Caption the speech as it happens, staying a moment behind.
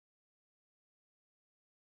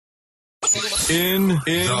In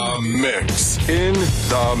the mix. In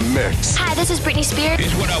the mix. Hi, this is Britney Spears.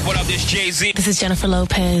 Bitch, what up? What up? This Jay-Z. This is Jennifer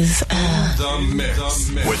Lopez. The mix.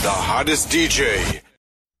 With the hottest DJ.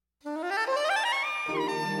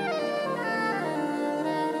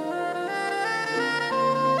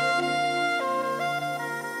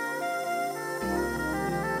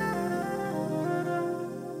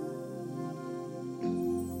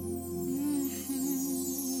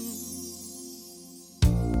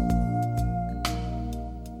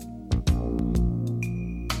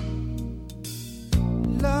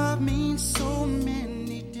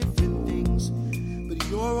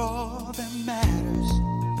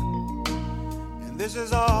 This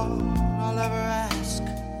is all I'll ever ask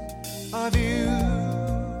of you.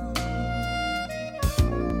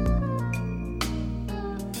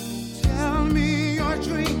 Tell me your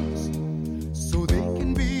dreams so they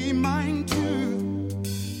can be mine too.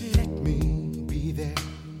 Let me be there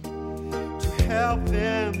to help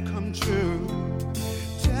them come true.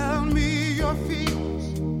 Tell me your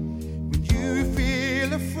fears when you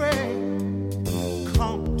feel afraid.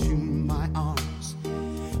 Come to my arms,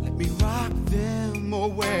 let me rock them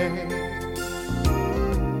away.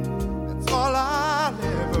 That's all I'll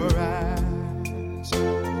ever ask.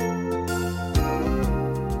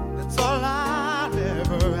 That's all I'll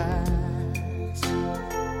ever ask.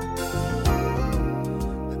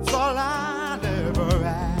 That's all I'll ever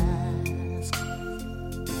ask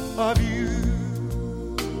of you.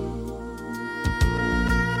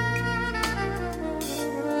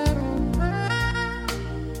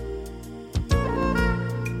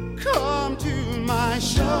 Come to my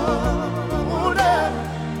shoulder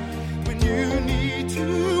when you need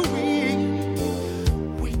to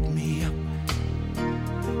wake me up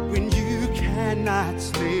when you cannot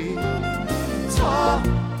sleep. Talk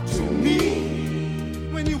to me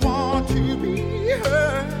when you want to be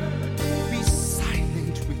heard. Be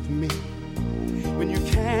silent with me when you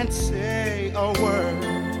can't say a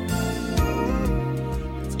word.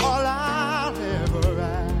 It's all I'll ever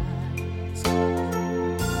ask.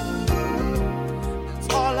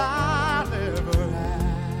 All I'll ever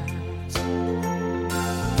ask.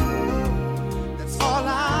 That's all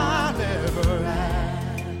I'll ever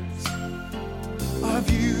ask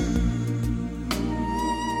of you.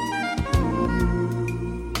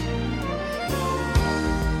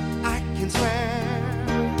 I can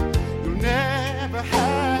swear you'll never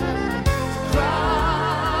have to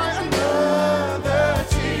cry another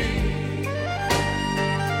tear.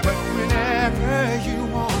 But whenever you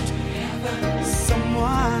want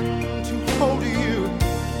someone to hold you,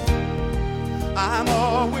 I'm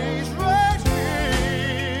always right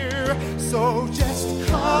here. So just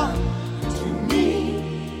come to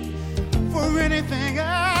me for anything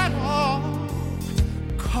at all.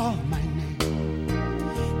 Call my name,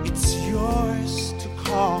 it's yours to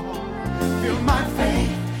call. Feel my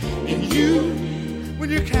faith in you when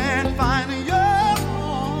you can't find your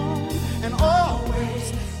home. And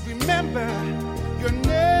always remember you're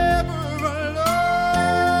never alone.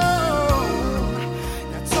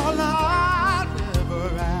 That's all I'll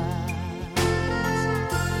ever ask.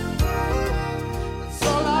 That's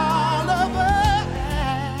all I'll ever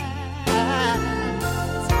ask.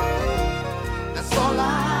 That's all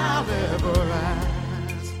I'll ever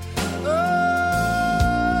ask of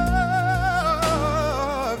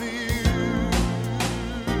you.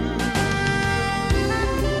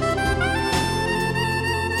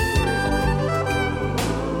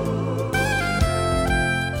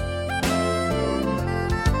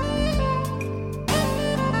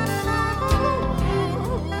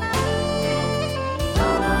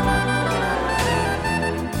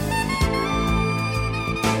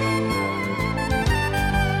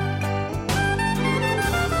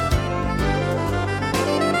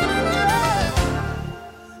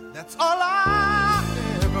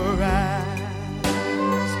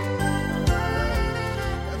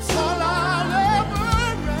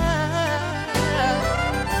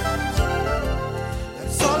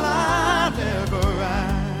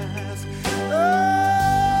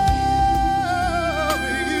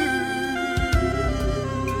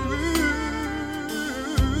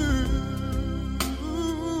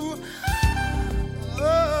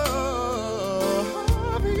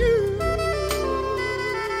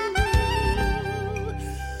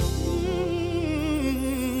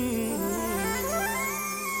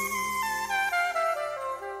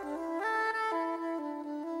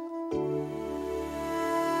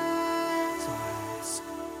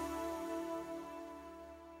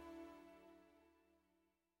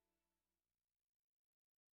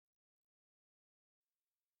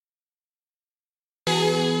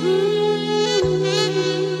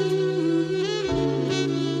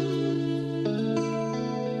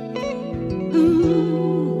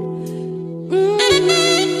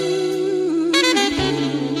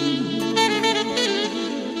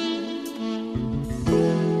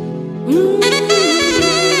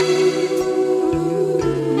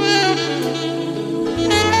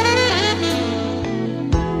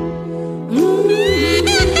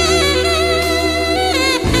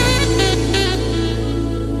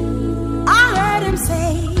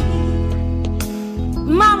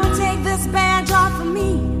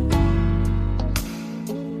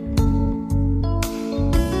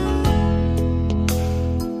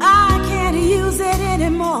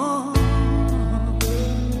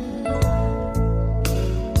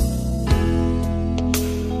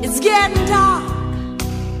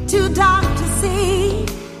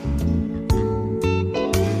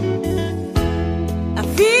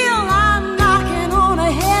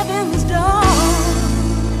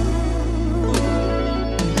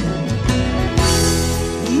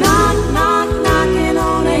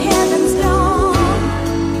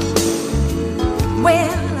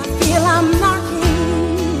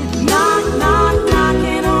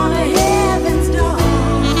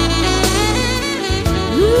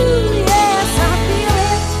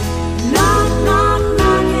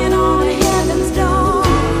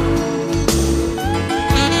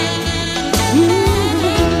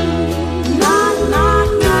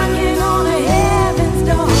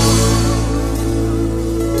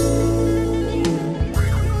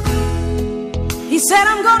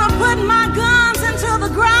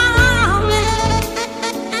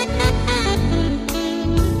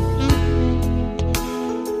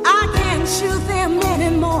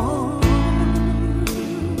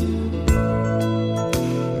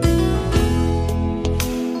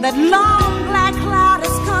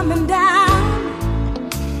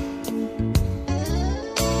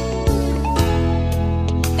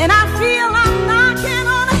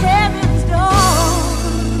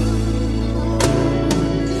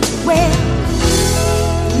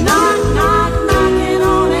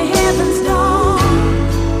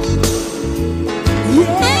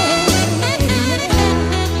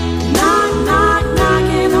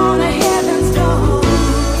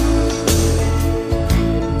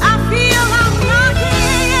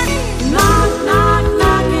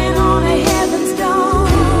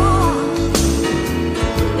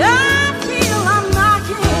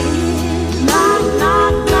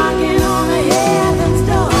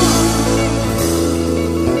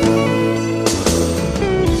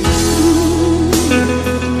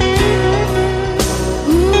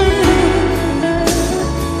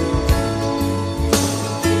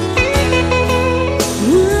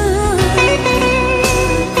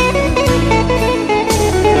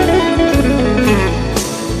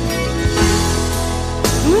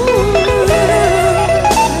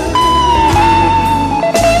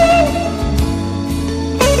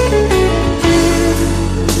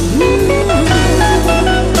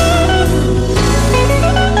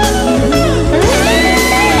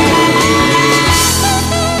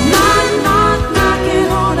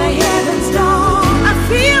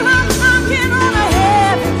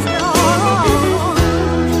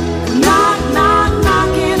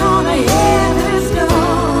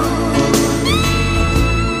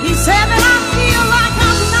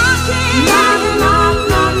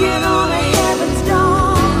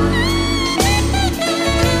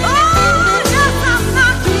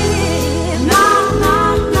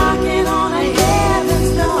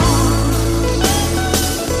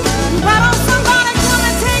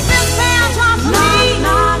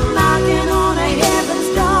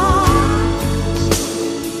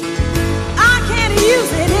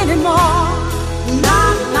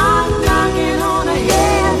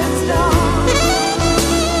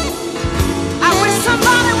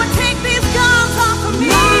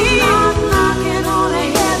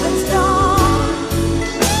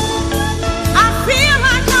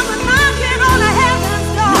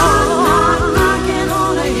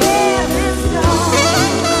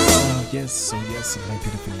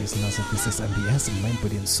 Mind,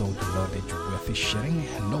 Body and Soul, the knowledge worth sharing.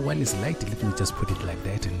 No one is late. Let me just put it like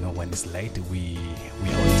that. And no one is late. We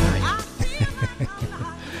are on time.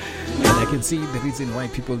 And I can see the reason why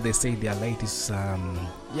people they say they are late is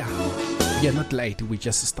we are not late. We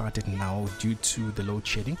just started now due to the load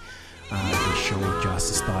shedding. The show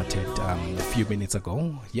just started a few minutes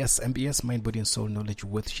ago. Yes, MBS, Mind, Body and Soul, knowledge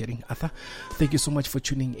worth sharing. Arthur, thank you so much for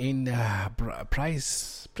tuning in.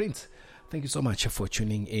 Prince, thank you so much for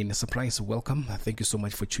tuning in. Surprise, welcome. Thank you so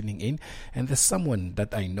much for tuning in. And there's someone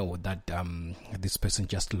that I know that this person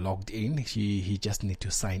just logged in. He just need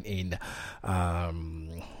to sign in.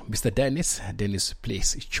 Mr. Dennis,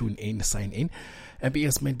 please tune in, sign in.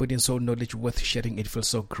 MBS, Mind, Body and Soul, knowledge worth sharing. It feels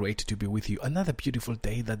so great to be with you. Another beautiful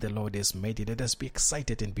day that the Lord has made. Let us be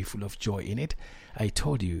excited and be full of joy in it. I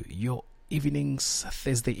told you, your evenings,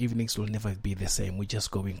 Thursday evenings will never be the same. We're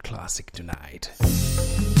just going classic tonight.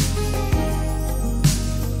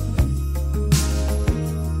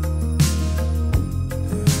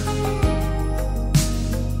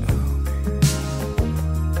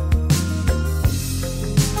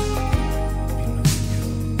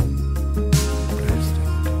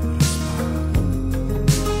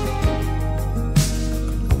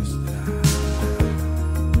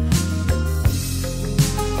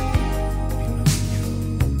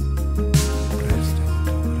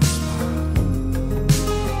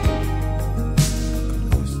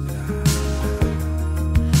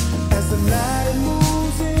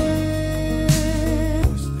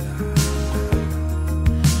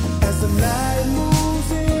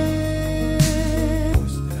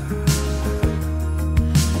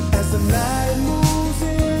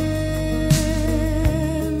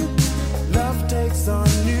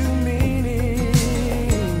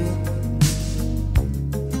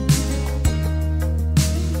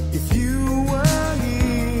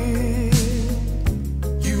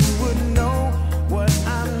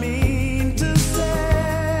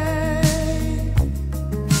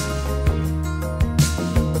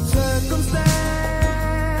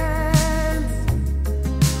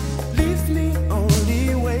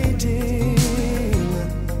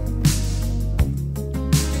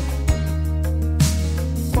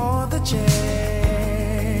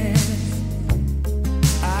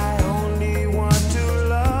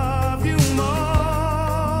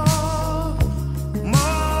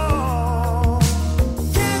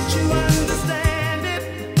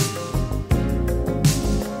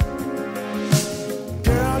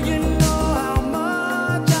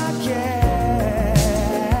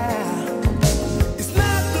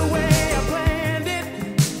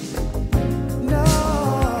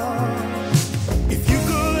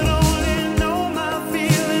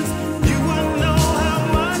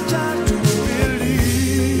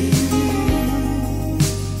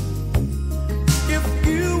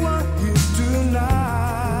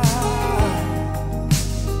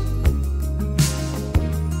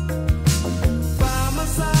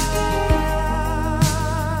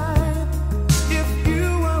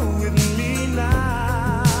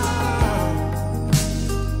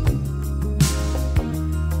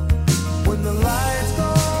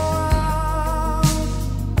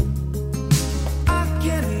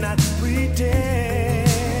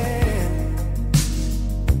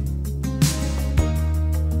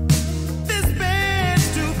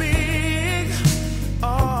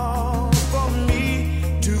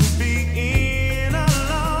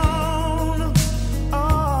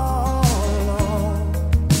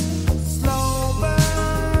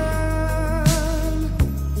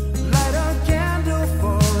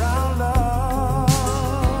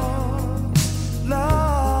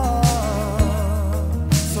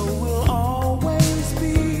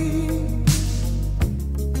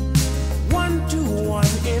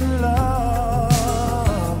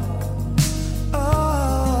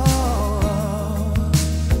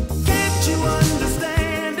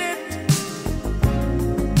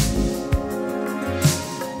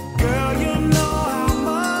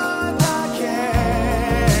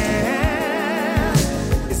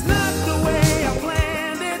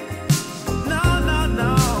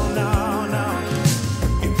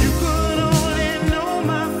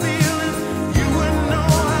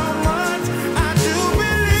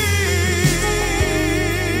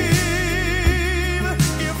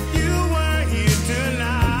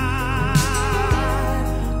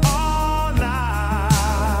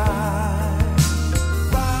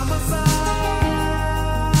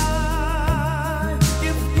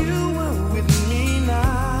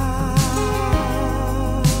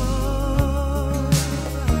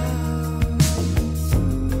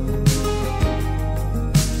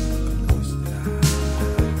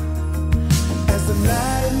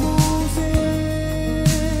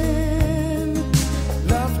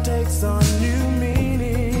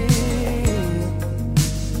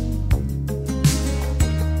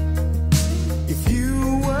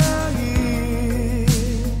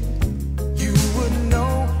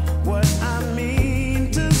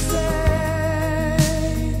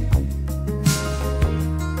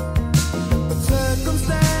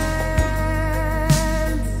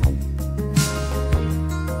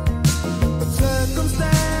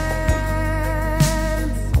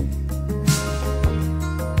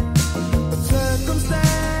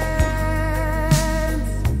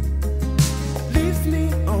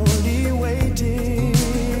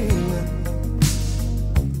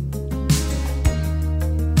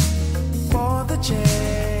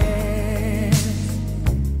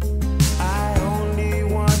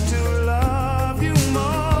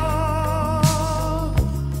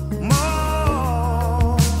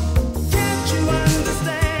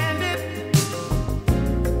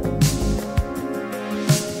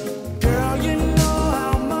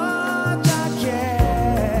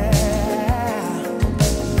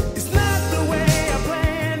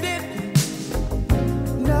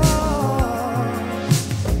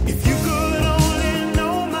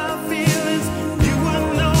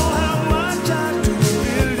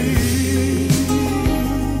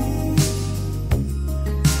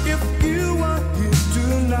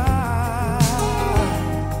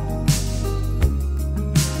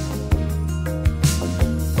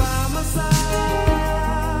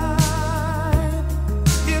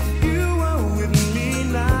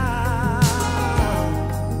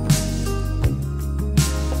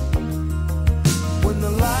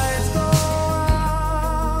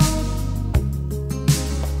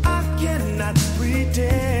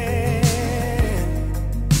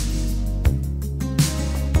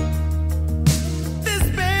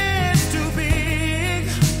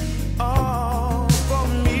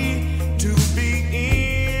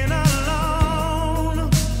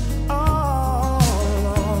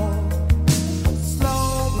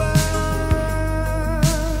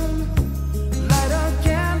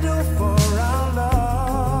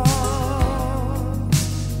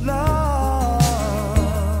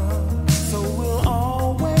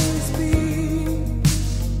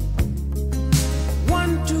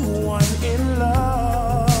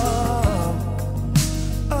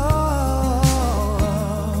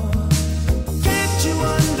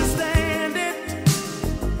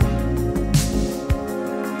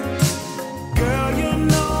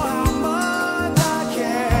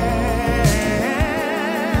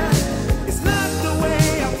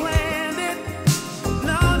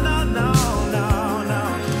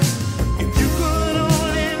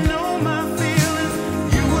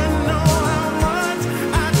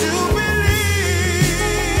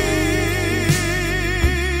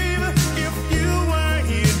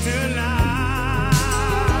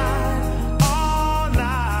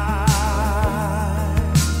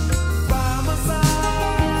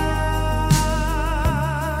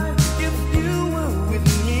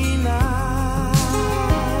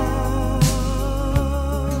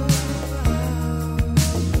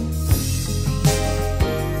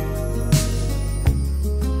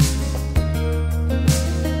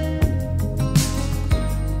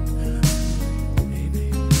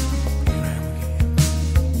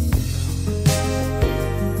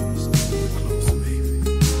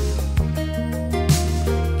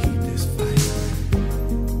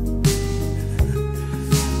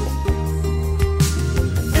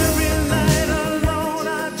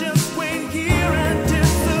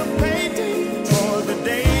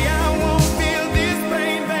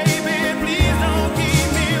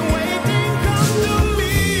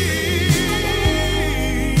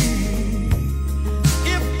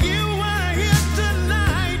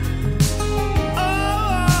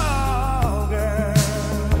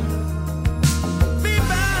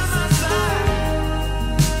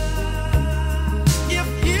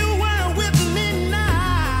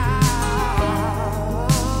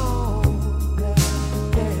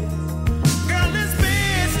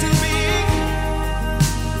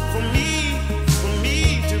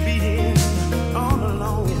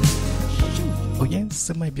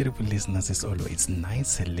 So my beautiful listeners, it's always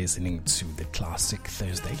nice listening to the Classic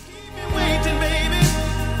Thursday. Waiting, baby.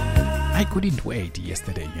 I couldn't wait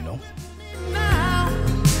yesterday,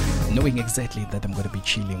 knowing exactly that I'm going to be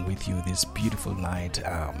chilling with you this beautiful night.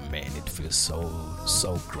 Man, it feels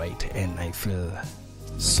so great, and I feel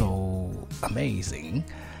so amazing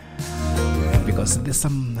because there's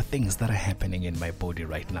some things that are happening in my body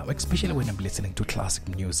right now, especially when I'm listening to classic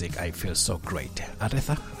music. I feel so great.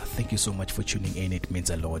 Aretha, thank you so much for tuning in. It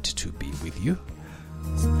means a lot to be with you.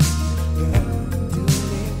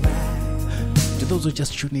 To those who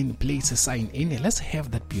just tune in, please sign in. Let's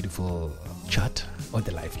have that beautiful chat on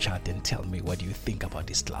the live chat and tell me what you think about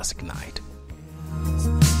this classic night.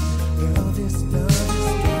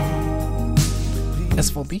 As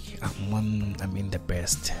for me, I'm in the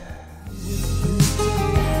best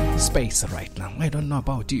space right now. I don't know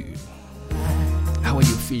about you. How are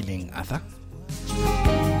you feeling, Arthur?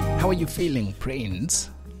 How are you feeling, Prince?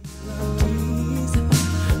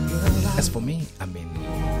 As for me,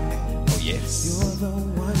 oh yes.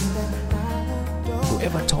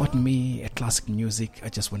 Whoever taught me classic music, I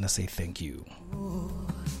just want to say thank you.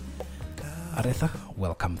 Aretha,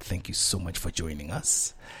 welcome. Thank you so much for joining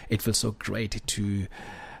us. It feels so great to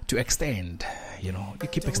extend, you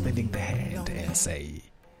keep extending the hand and say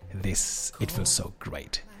this. It feels so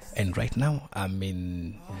great. And right now,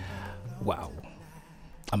 wow.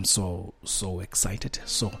 I'm so excited.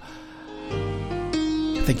 So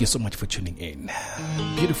thank you so much for tuning in.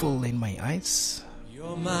 Beautiful in my eyes.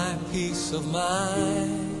 You're my peace of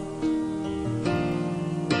mind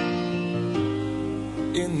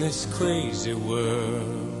in this crazy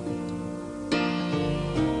world.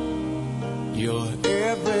 You're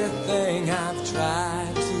everything I've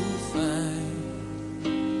tried to find.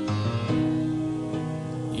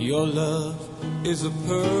 Your love is a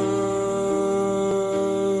pearl.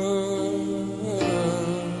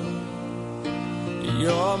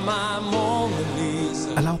 You're my Mona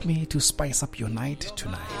Lisa. Allow me to spice up your night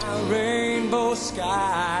tonight. Rainbow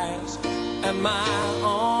skies, and my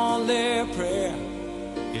only prayer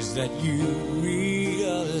is that you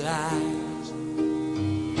realize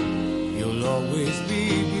you'll always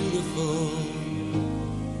be beautiful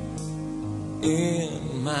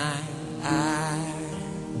in my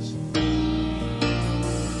eyes.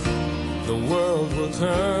 The world will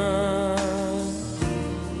turn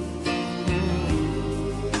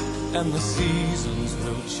and the seasons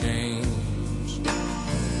will change,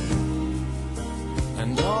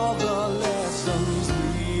 and all the lessons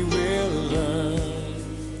we will learn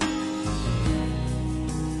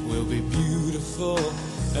will be beautiful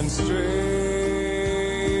and strange.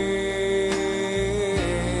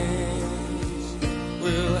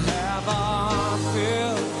 We'll have our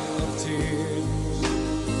fill of tears,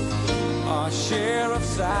 our share of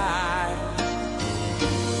sighs.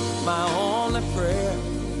 My only prayer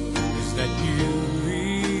is that you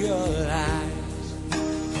realize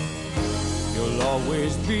you'll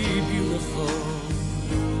always be beautiful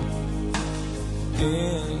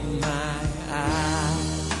in my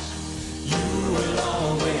eyes. You will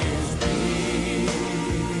always be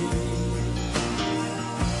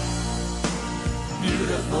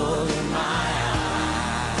beautiful in my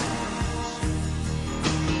eyes.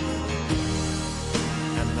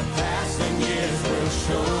 And the passing years will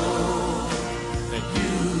show that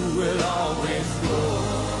you will always grow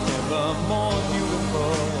ever more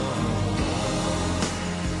beautiful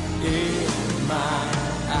in my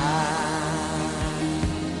eyes.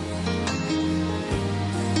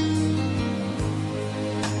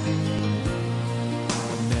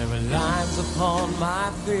 There are lines upon my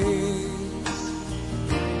face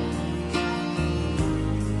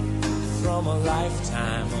from a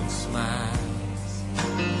lifetime of smiles.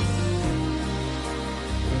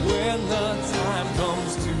 When the time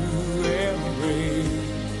comes to embrace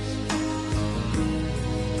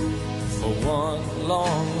for one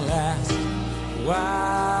long last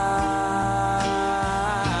while,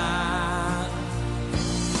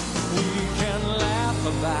 we can laugh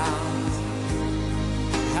about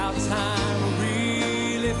how time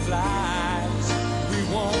really flies. We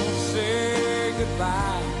won't say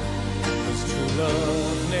goodbye, 'cause true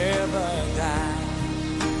love never dies.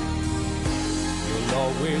 You'll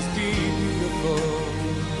always be beautiful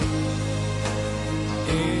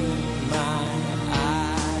in my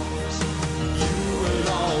eyes. You will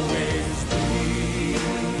always be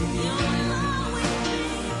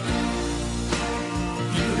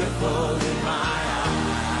beautiful in my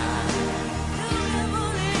eyes.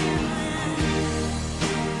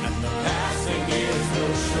 And the passing years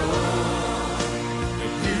will show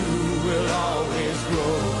that you will always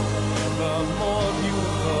grow ever more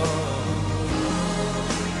beautiful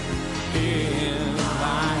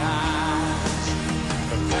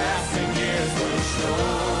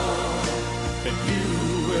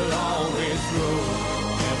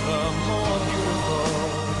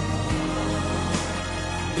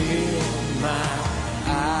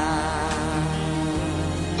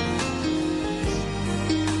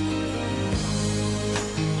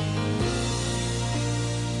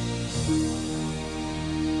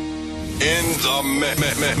In the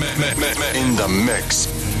in the mix.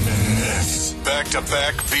 Back to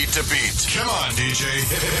back, beat to beat. Come on, DJ.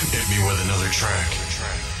 Hit me with another track.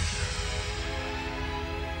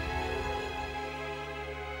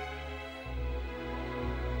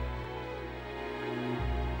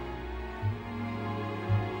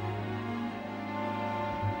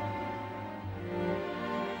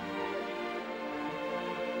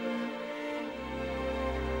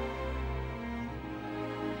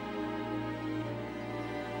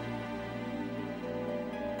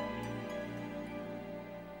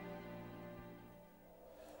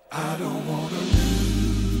 I don't wanna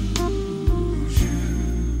lose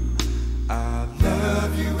you. I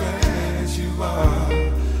love you as you are.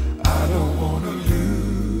 I don't wanna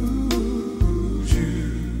lose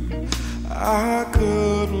you. I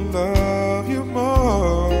couldn't love you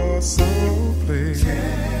more. So please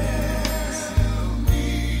tell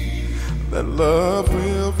me that love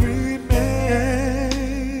will remain,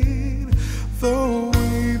 though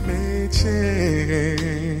we may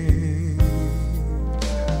change.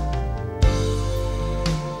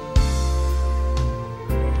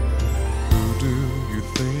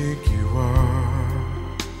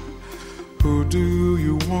 Who do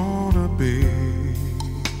you wanna be?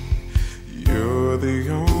 You're the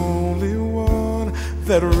only one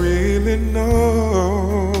that really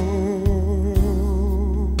knows.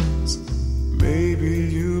 Maybe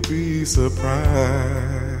you'll be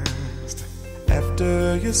surprised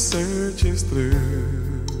after your search is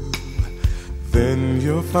through. Then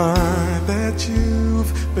you'll find that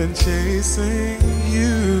you've been chasing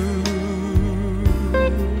you.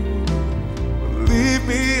 Believe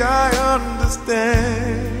me, I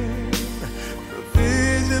understand the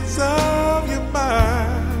visions of your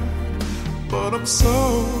mind, but I'm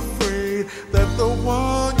so afraid that the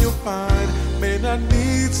one you'll find may not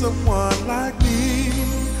need someone like me.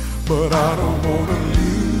 But I don't wanna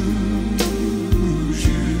lose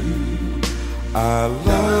you. I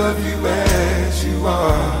love you as you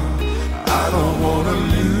are. I don't wanna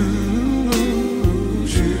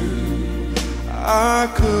lose you. I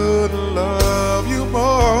couldn't love you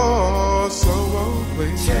more, so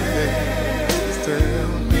please tell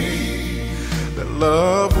me that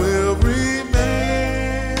love will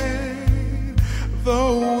remain,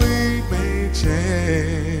 though we may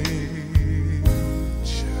change.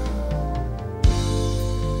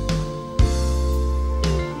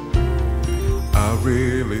 I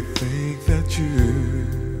really think that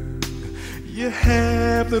you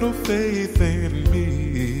have little faith in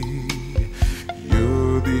me.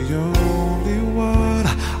 You're the only one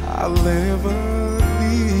I'll ever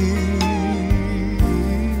need.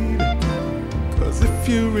 'Cause if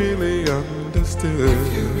you really understood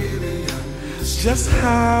just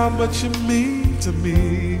how much you mean to me,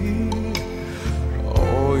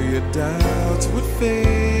 all your doubts would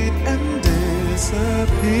fade and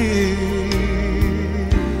disappear.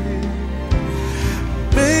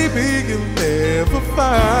 Maybe you'll never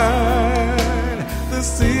find the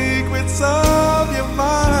secrets of your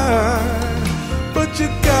mind, but you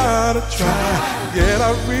gotta try. Yet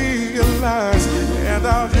I realize, and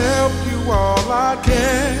I'll help you all I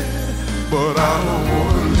can, but I don't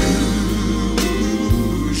wanna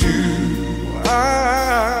lose you. I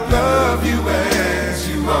love you as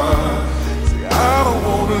you are. See, I don't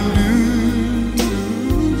wanna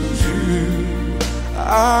lose you. I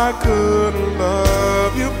couldn't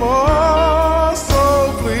love you more, so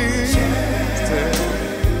please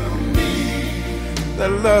tell me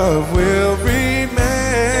that love will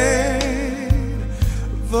remain,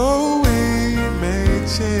 though we may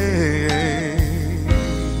change.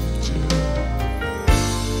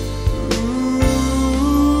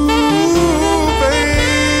 Ooh,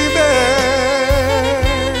 baby.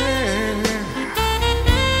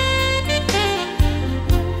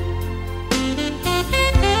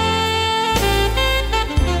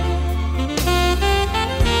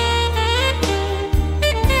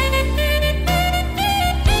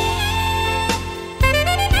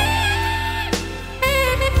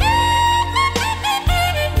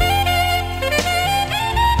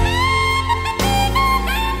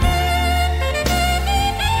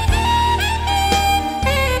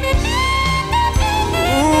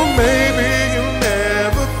 Maybe you'll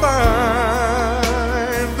never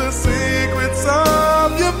find the secrets of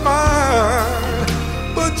your mind,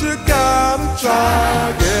 but you gotta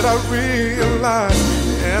try. Yet I realize,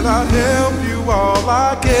 and I'll help you all I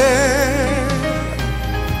can.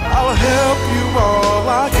 I'll help you all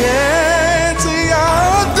I can. See, I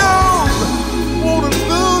don't wanna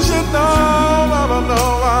lose you, no, no, no, no.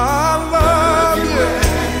 I love you.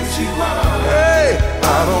 Hey, I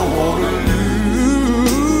don't wanna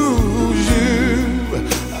lose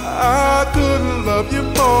love you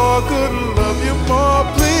more, could love you more.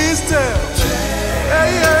 Please tell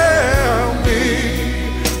me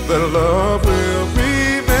that love will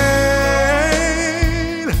remain,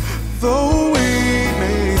 though we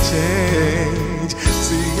may change.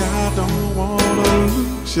 See, I don't wanna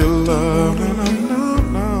lose your love, no, no,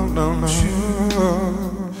 no, no, no.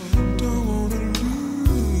 Don't wanna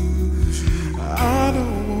lose. I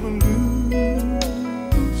don't wanna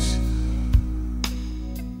lose.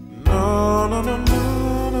 No, no, no, no,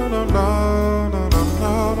 no, no, no, no,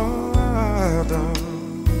 no, no. I don't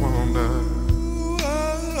wanna.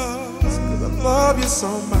 'Cause I love you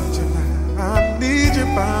so much and I need you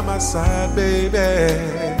by my side,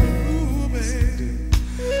 baby.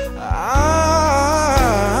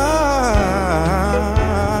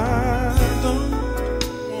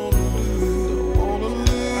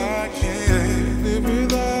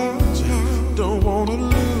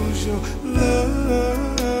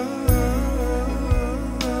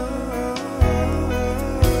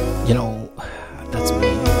 You know, that's me.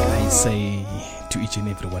 I say to each and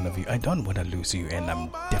every one of you, I don't want to lose you, and I'm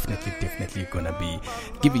definitely gonna be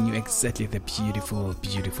giving you exactly the beautiful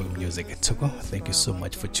music. Toko, thank you so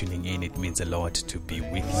much for tuning in. It means a lot to be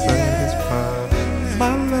with you.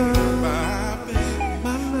 My love.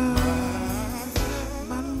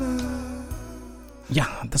 Yeah,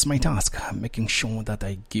 that's my task, making sure that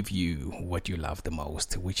I give you what you love the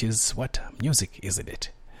most, which is what? Music, isn't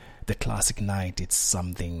it? The classic night, it's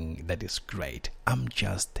something that is great. I'm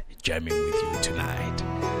just jamming with you tonight.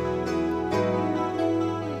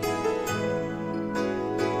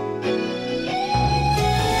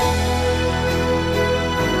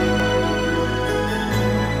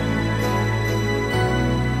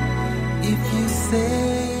 If you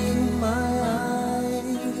say my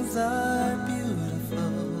eyes are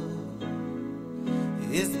beautiful,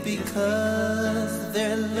 it's because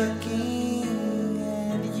they're looking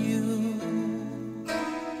at you.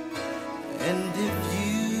 And if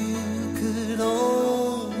you could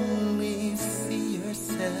only see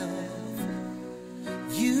yourself,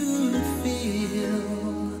 you'd feel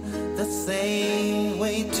the same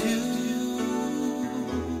way too.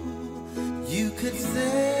 You could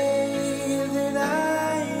say that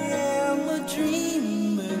I am a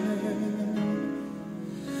dreamer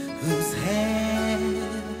who's had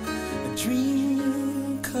a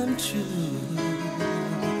dream come true.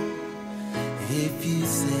 If you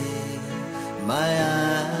say my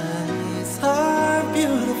eyes are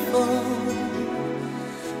beautiful,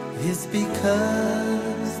 it's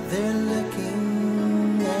because they're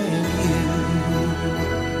looking at you.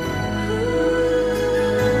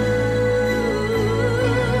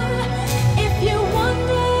 If you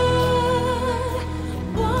wonder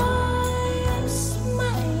why I'm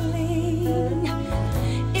smiling,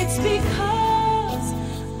 it's because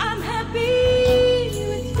I'm happy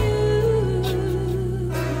with you.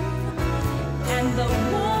 And the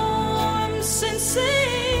warm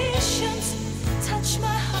sensations touch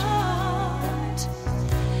my heart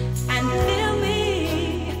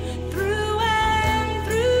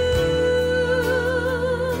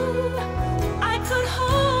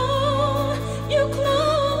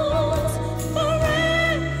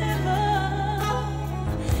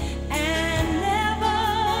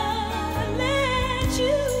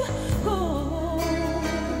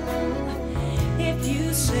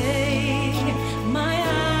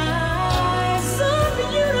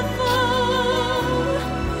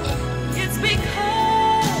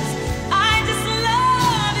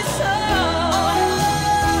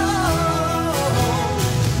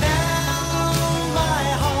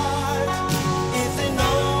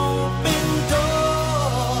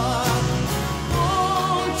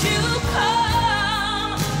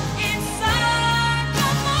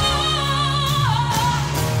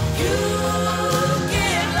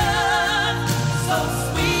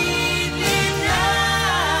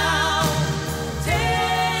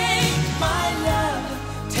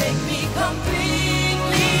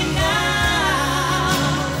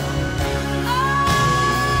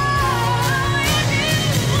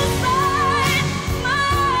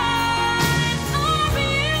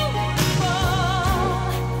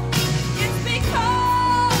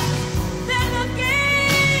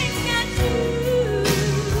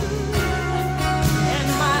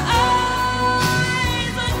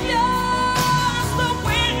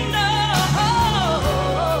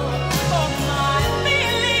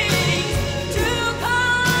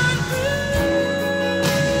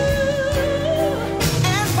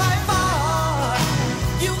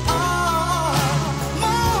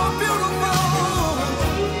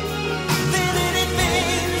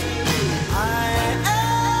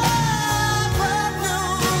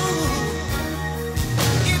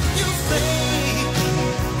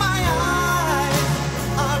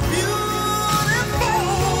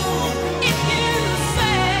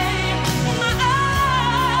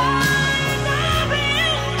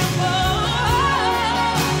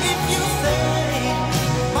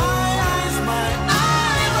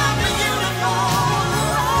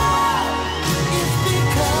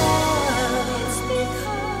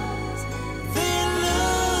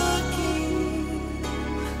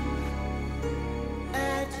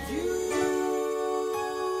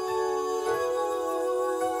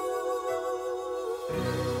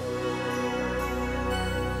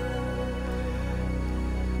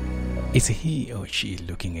Is he or she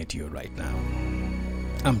looking at you right now?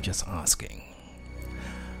 I'm just asking.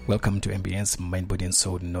 Welcome to MBN's Mind, Body and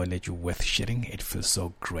Soul Knowledge Worth Sharing. It feels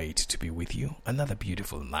so great to be with you. Another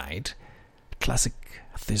beautiful night. Classic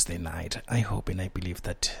Thursday night. I hope and I believe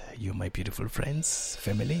that you, my beautiful friends,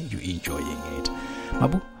 family, you're enjoying it.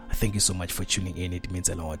 Mabu, thank you so much for tuning in. It means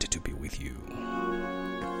a lot to be with you.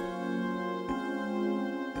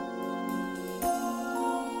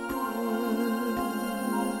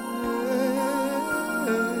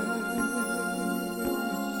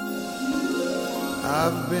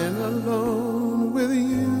 I've been alone with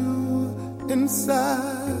you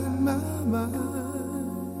inside my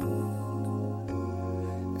mind,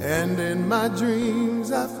 and in my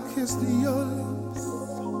dreams I've kissed your lips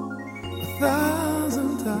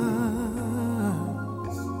 1,000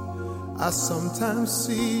 times. I sometimes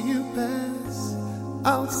see you pass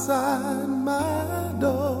outside my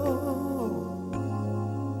door.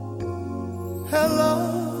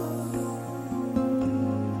 Hello.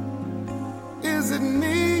 Is it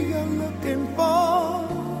me you're looking for?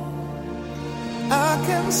 I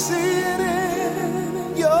can see it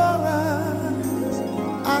in your eyes.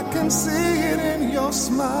 I can see it in your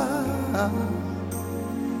smile.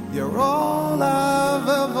 You're all I've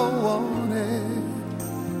ever wanted,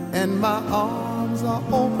 and my arms are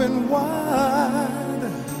open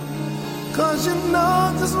wide. 'Cause you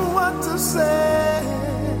know just what to say,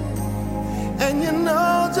 and you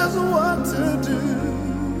know just what to do.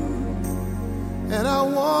 And I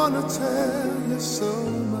wanna tell you so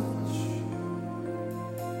much,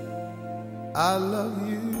 I love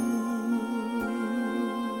you.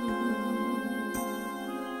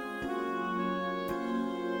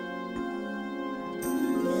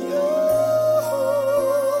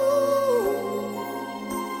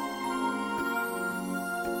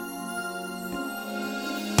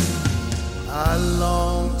 I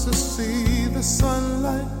long to see the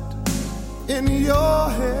sunlight in your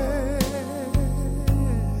hair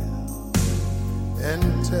and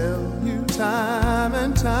tell you time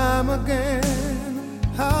and time again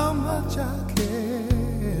how much I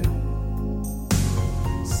care.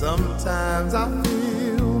 Sometimes I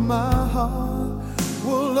feel my heart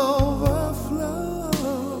will overflow.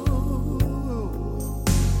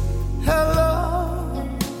 Hello,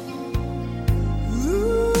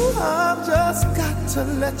 ooh, I've just got to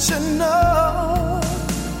let you know,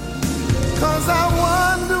 'cause I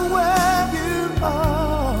wonder where you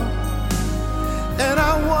are, and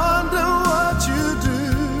I wonder what you do.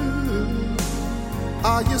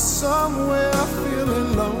 Are you somewhere feeling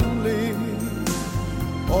lonely,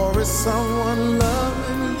 or is someone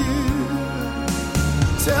loving you?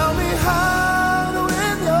 Tell me how to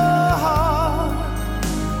win your heart,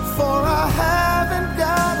 for I haven't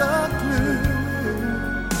got a clue.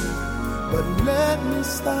 But let me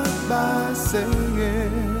start by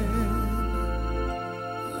saying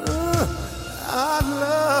I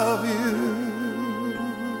love you.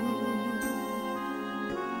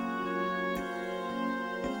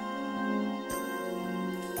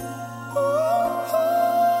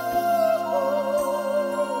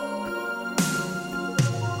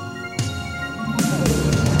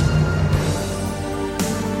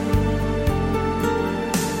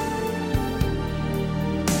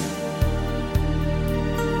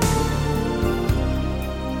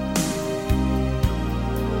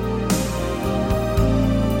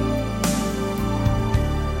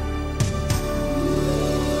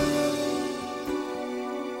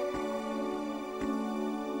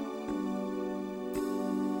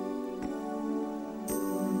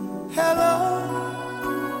 Hello,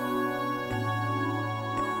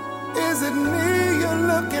 is it me you're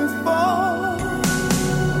looking for?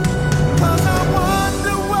 'Cause I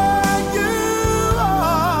wonder where you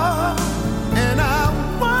are, and I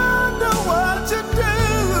wonder what you do.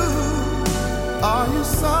 Are you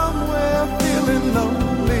somewhere feeling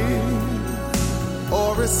lonely,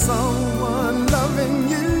 or is someone loving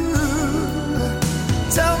you?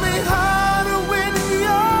 Tell me how to win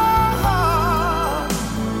your heart.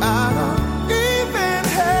 I don't even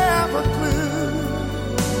have a clue,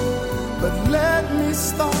 but let me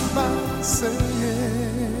start by saying,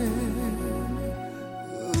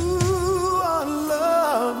 ooh, I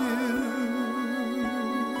love you.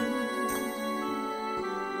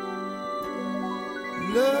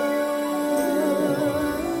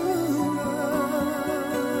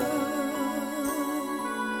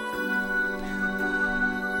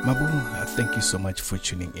 Mabu, thank you so much for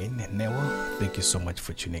tuning in. Newa, thank you so much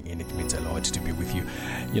for tuning in. It means a lot to be with you.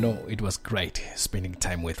 You know, it was great spending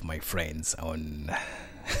time with my friends on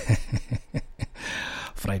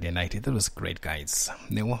Friday night. That was great, guys.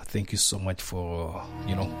 Newa, thank you so much for,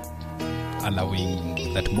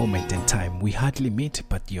 allowing that moment in time. We hardly meet,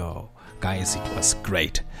 but yo, guys, it was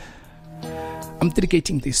great. I'm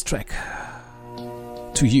dedicating this track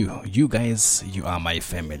to you. You guys, you are my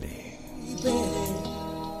family.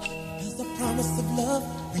 There's a promise of love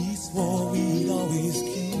we swore we'd always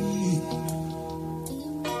keep.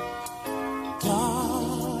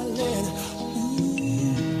 Darling,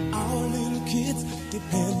 our little kids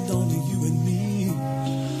depend on you and me.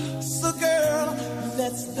 So girl,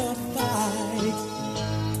 let's not fight,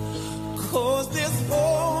 'cause this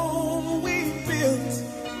home we built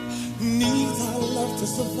needs our love to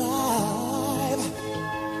survive.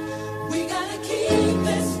 We gotta keep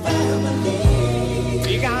this family.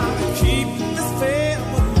 We gotta keep this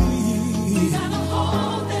family. We gotta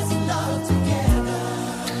hold this love together.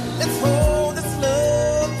 Let's hold this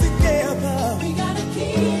love together. We gotta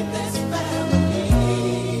keep this family.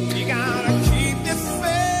 We gotta keep this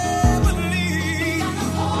family. We gotta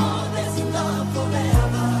hold this love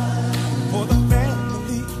forever. For the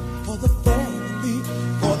family, for the family,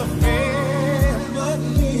 for the family.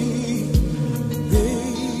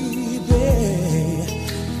 Baby,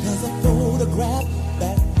 there's a photograph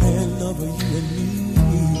back then of you and me.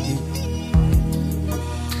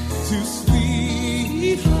 Two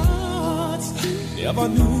sweethearts never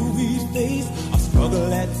knew we'd face a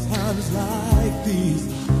struggle at times like these.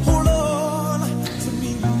 Hold on to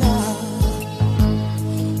me now.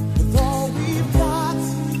 With all we've got,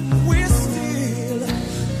 we're still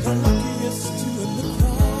the luckiest two in the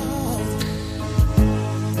crowd.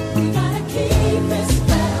 We gotta keep this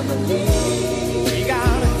family. We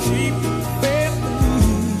gotta keep the family.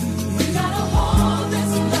 We gotta hold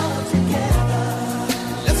this love together.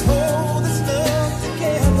 Let's hold this love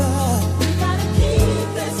together. We gotta keep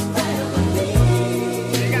this family.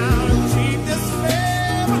 We gotta keep this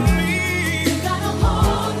family. We gotta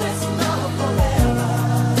hold this love forever.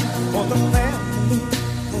 For the family,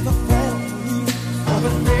 for the family, for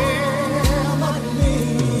the family.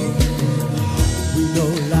 We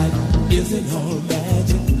know life isn't all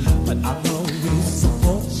magic, but I'll always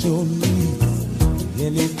support your needs.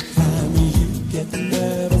 Anytime you get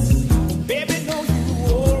nervous, baby, know you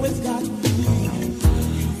always got me.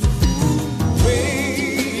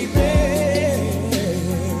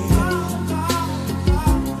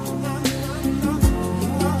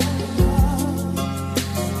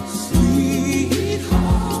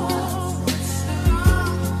 Sweethearts,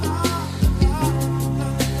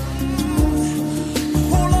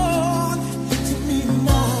 hold on to me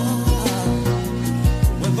now.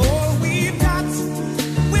 With all we've got,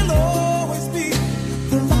 we'll always be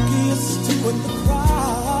the luckiest two in the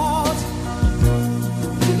crowd.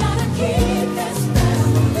 We gotta keep this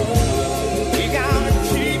family. We gotta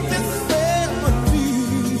keep this family.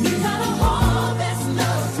 We gotta hold this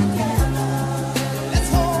love together. Let's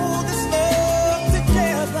hold this love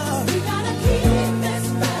together. We gotta keep this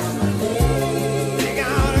family. We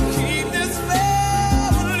gotta keep this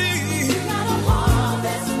family. We gotta hold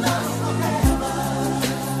this love forever.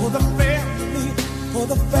 For the family, for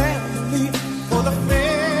the family, for the family.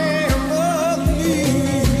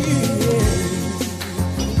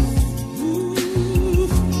 Ooh,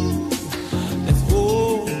 let's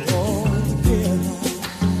hold on together.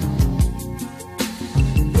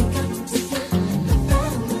 We got to keep the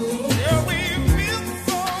family. Yeah, we've been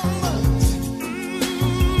so much.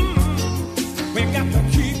 We got to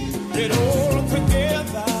keep it all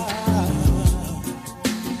together.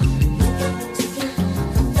 We got to keep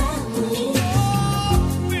the family. Oh,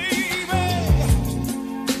 baby.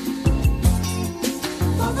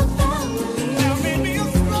 For the family. There may be a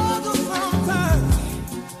struggle sometimes,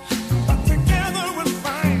 but together we'll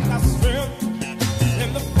find our strength in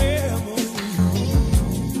the family.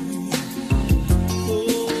 Oh,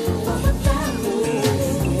 for the family.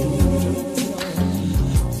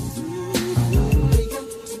 We got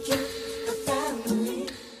to keep the family.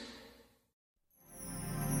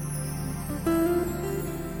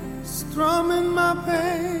 Strumming my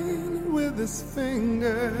pain with his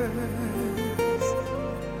fingers,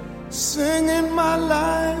 singing my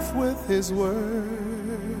life with his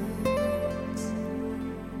words,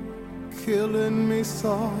 killing me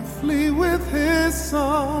softly with his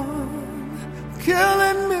song,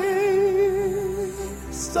 killing me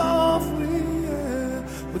softly, yeah,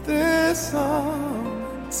 with this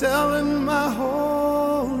song, telling my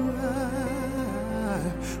whole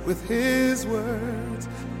life with his words,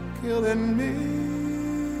 killing me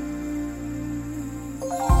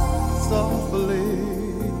softly.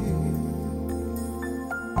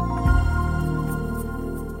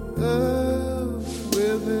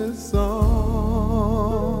 With his song.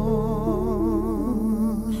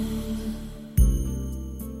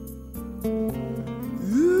 I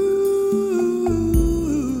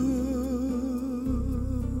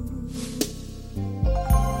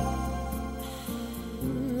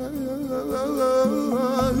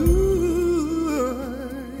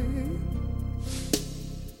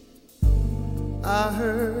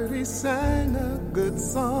heard he sang a good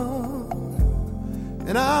song,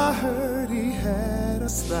 and I heard he had a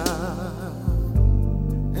style,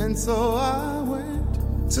 and so I went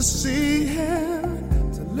to see him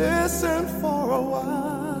to listen for a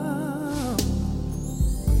while.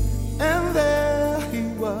 And there he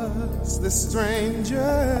was, the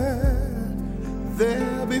stranger,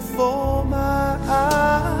 there before my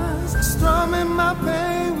eyes, strumming my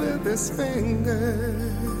pain with his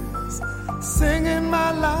fingers, singing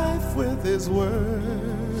my life with his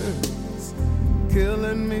words,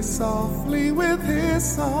 killing me softly with his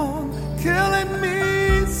song, killing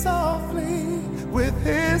me softly with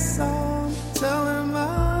his song, telling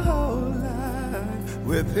my whole life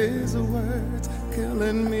with his words,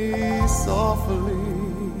 killing me softly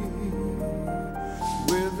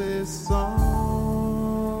with his song.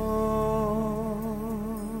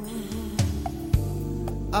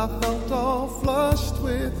 I felt all flushed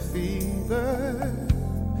with fever,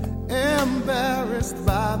 embarrassed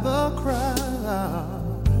by the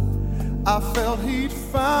crowd. I felt he'd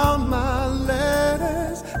found my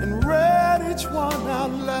letters and read each one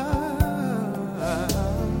out loud.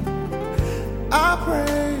 I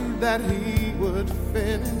prayed that he would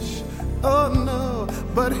finish, oh no,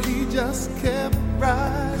 but he just kept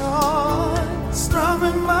right on,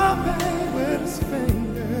 strumming my pain with his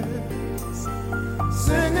fingers,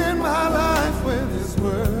 singing my life with his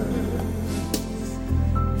words,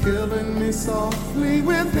 killing me softly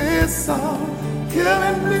with his song,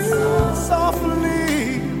 killing me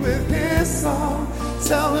softly with his song,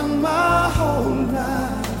 telling my whole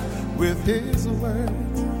life with his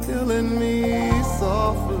words, killing me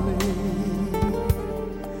softly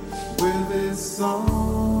with his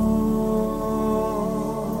song.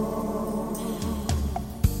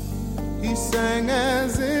 He sang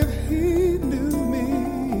as if he knew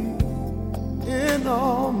me in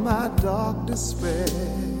all my dark despair,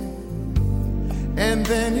 and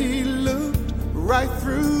then he looked right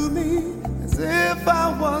through me as if I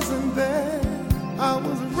wasn't there. I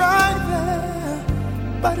was right there,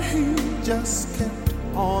 but he just kept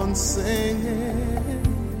on singing,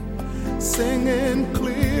 singing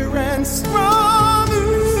clear and strong.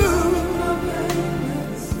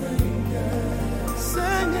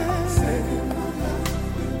 Singing,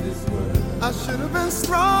 I should have been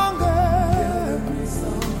stronger.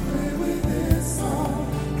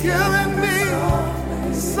 Killing me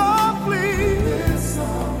softly,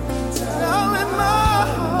 telling my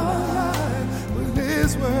whole life with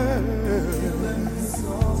his words, killing me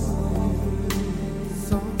softly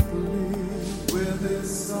with his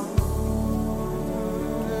song.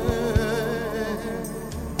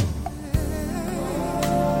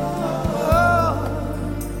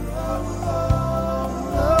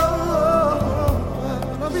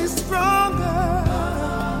 I'll be stronger.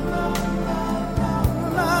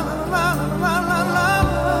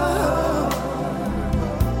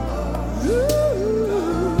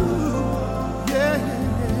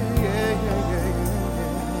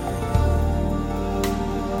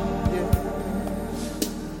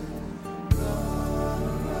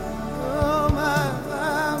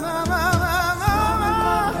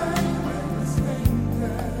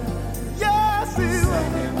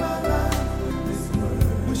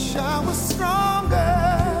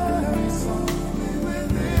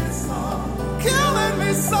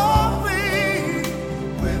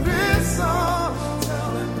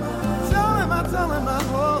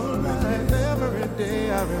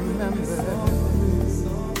 I remember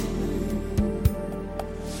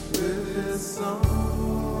with this song.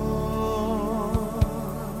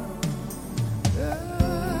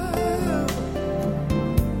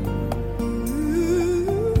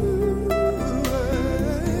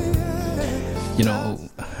 You know,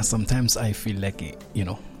 sometimes I feel like, you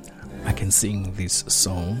know, I can sing this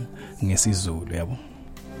song ngesizulu, yabo.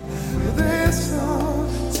 This song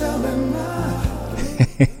telling my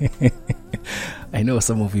I know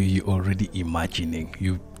some of you, you're already imagining.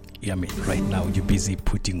 I mean, right now you're busy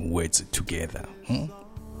putting words together.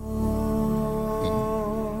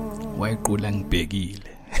 Why kulang begil?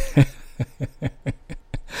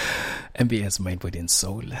 MBS Mind, Body and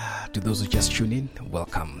Soul. To those who just tune in,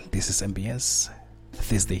 welcome. This is MBS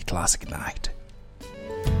Thursday Classic Night.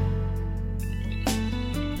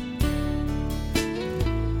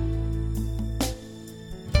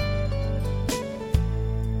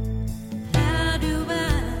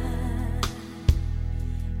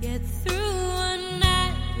 get through a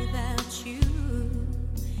night without you.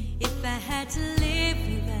 If I had to live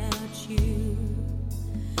without you,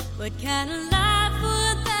 what kind of life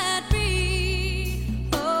would that be?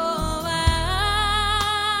 Oh,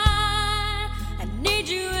 I need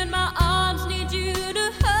you in my arms, need you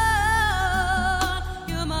to hold.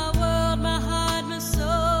 You're my world, my heart, my soul.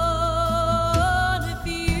 If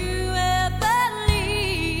you ever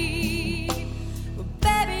leave, well,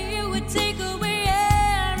 baby, you would take away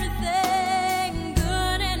everything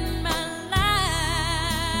good in my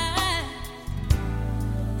life.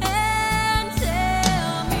 And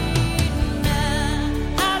tell me now,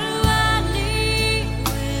 how do I live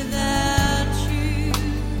without you?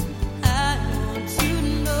 I want to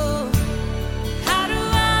know. How do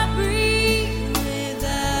I breathe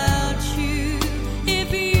without you?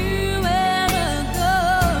 If you ever go,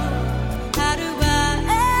 how do I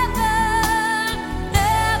ever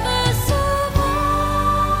survive?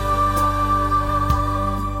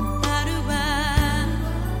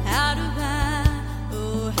 How do I,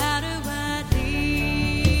 oh, how do I live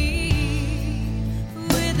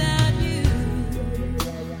without you?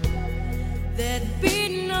 There'd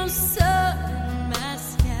be no sun in my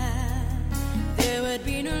sky. There would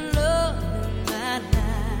be no love in my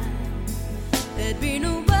life. There'd be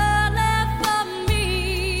no world left for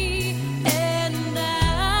me. And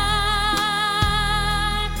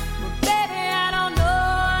well, baby, I don't know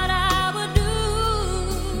what I would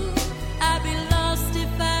do. I'd be lost if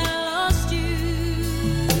I lost you.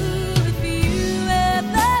 If you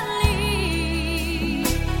ever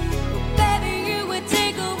leave, well, baby, you would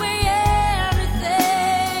take away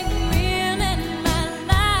everything real in my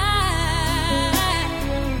life.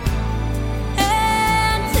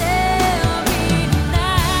 And tell me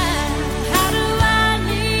now, how do I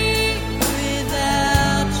live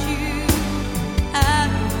without you? I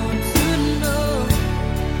want to know.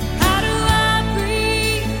 How do I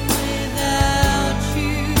breathe without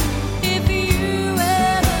you? If you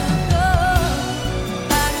ever go,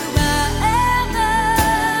 how do I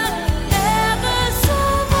ever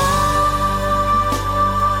survive?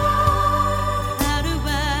 How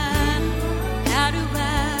do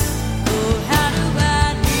I, oh, how do I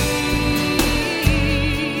live?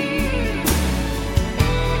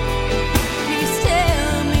 Please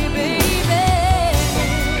tell me, baby.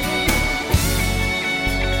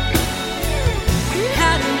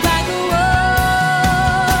 How do I go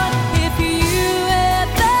on if you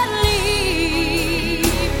ever leave?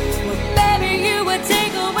 Well, baby, you would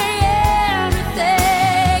take away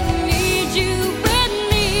everything. Need you with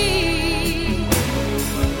me.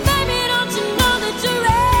 Baby, don't you know that you're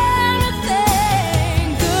everything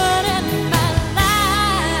good in my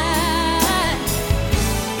life?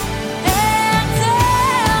 And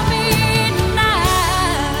tell me now,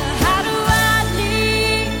 how do I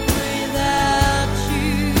live without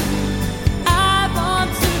you? I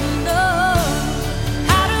want to know.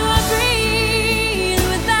 How do I breathe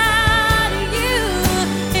without you?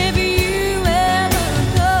 If you ever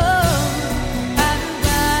go, how do I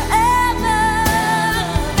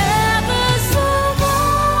ever survive?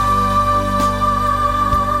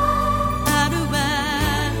 How do I,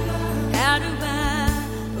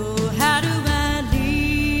 oh, how do I live?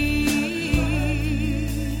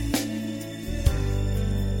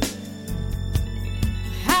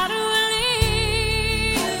 How do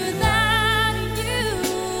I live without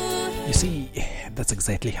you? You see, that's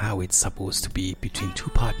exactly how it's supposed to be between two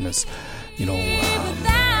partners. You know,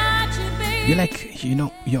 Without you, baby. you like, you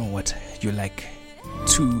know what? You like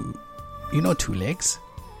two legs.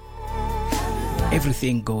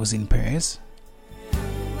 Everything goes in pairs.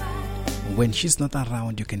 When she's not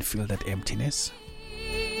around, you can feel that emptiness.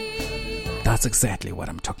 That's exactly what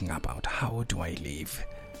I'm talking about. How do I live?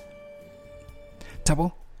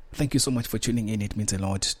 Tabo, thank you so much for tuning in. It means a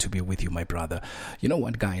lot to be with you, my brother. You know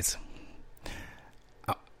what, guys?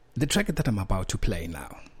 The track that I'm about to play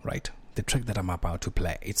now, right? The track that I'm about to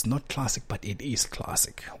play, it's not classic, but it is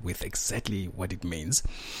classic with exactly what it means.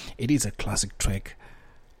 It is a classic track.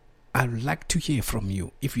 I'd like to hear from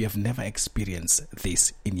you if you have never experienced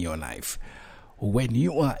this in your life. When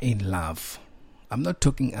you are in love, I'm not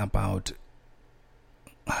talking about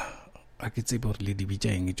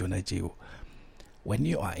when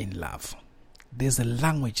you are in love, there's a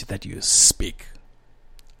language that you speak.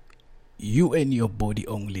 You and your body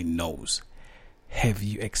only knows. Have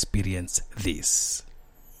you experienced this?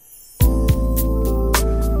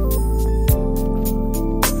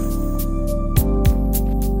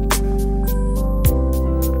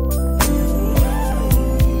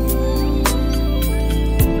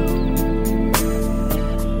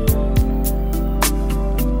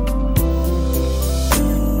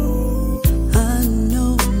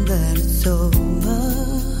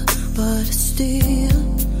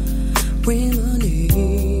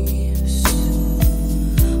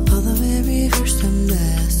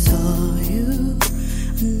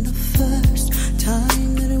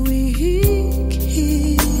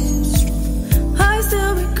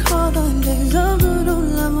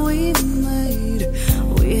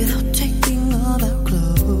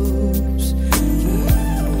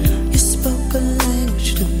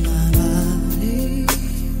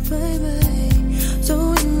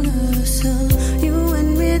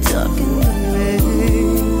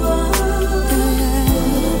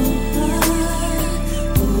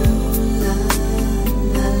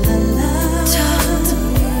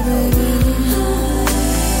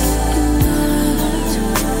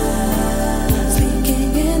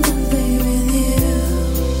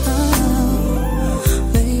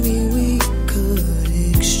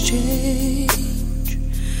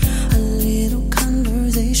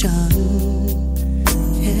 ocean.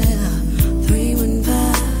 Yeah,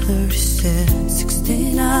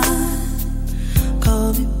 315/69.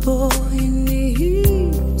 Call me boy anytime.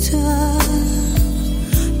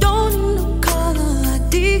 Don't need no caller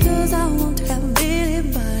ID 'cause I won't have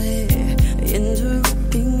anybody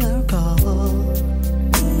interrupting our call.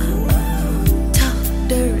 Talk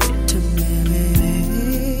dirty to me,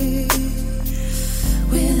 baby,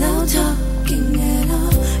 without talking at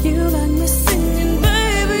all. You got me singing,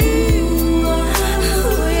 baby. Oh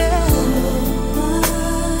yeah,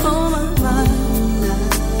 oh my mind.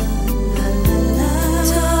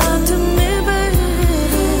 Talk to me, baby.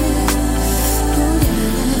 Oh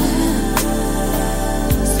yeah,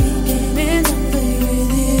 speaking in something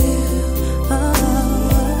with you. Oh,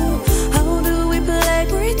 how do we play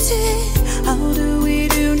pretend? How do we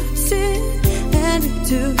do nothing and be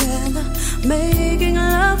together, making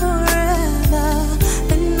love forever?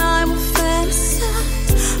 And I will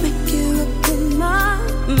fantasize, make you up in my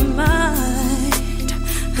mind,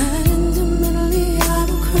 and intimately I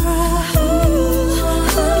will cry.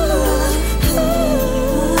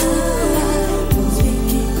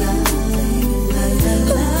 Speaking to me, baby,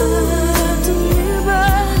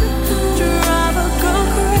 drive a girl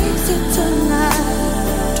crazy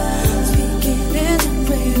tonight. Speaking in the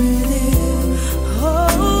way with you. Oh,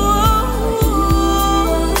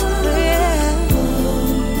 yeah.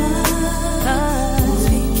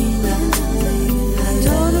 Speaking talk to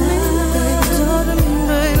me,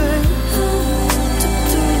 baby. Talk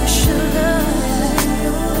to me, sugar.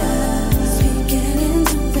 Speaking in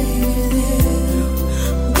the way with you.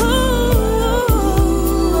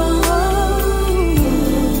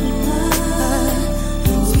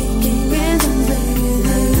 Speaking in the way with you.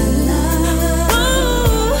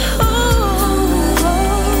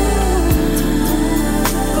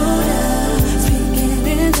 Speaking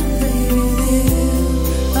in the way with you.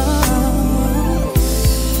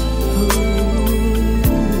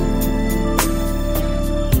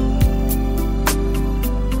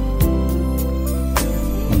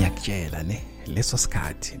 Ngiyakutshela ne leso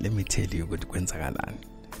sikhathi, let me tell you ukuthi kwenzakalani.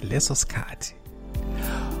 Leso sikhathi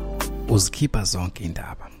uzikhipha zonke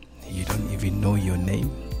indaba, you don't even know your name.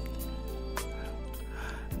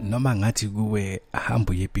 Noma ngathi kuwe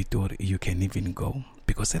hamba uye ePitori, you can even go,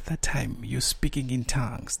 because at that time you're speaking in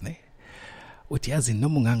tongues ne. Uthi yazi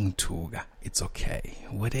noma ungangithuka, it's okay,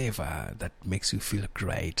 whatever that makes you feel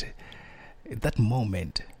great at that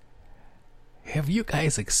moment. Have you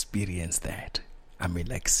guys experienced that? I mean,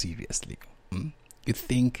 like, seriously. You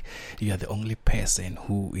think you are the only person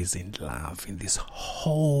who is in love in this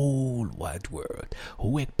whole wide world.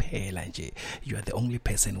 You are the only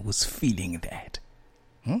person who's feeling that.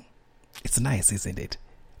 It's nice, isn't it?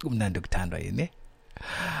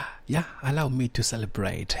 Yeah, allow me to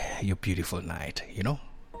celebrate your beautiful night, you know?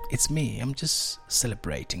 It's me. I'm just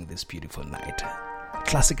celebrating this beautiful night.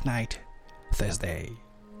 Classic night, Thursday.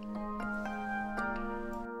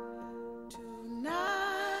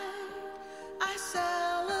 I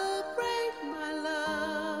celebrate my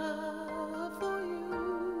love for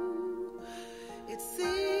you. It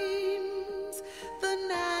seems the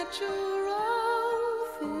natural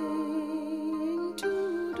thing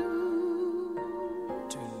to do.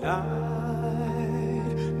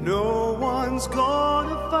 Tonight, no one's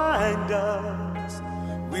gonna find us.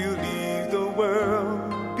 We'll leave the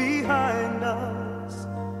world behind us.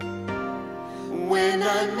 When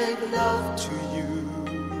I make love to you,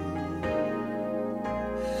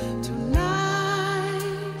 Tonight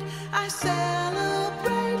I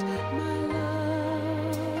celebrate my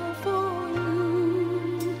love for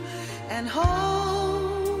you and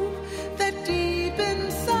hope that deep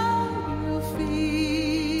inside you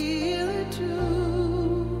feel it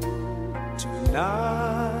too.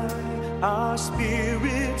 tonight our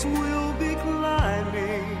spirits will be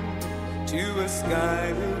climbing to a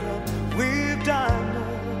sky lit up with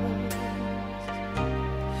diamonds.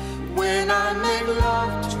 When I make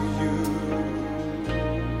love to you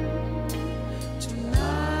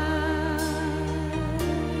Tonight,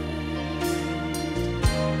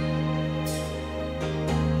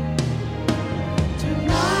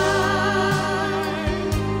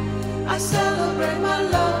 I celebrate my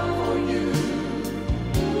love for you,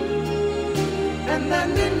 and the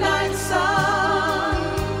midnight sun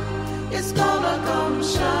is gonna come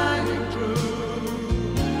shining through.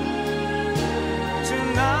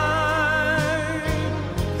 tonight,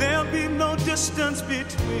 there'll be no distance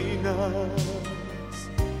between us.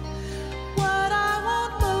 What I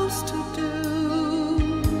want most to do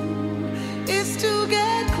is to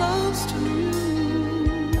get close to you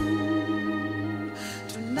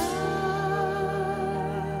tonight.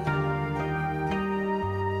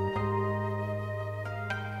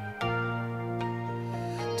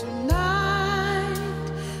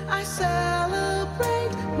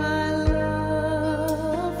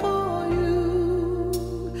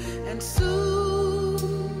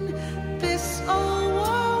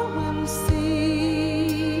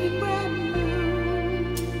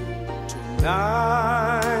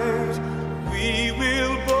 Tonight we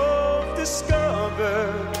will both discover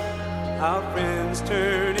our friends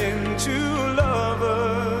turn into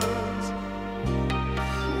lovers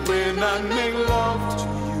when I make love to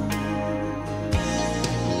you.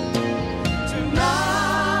 Tonight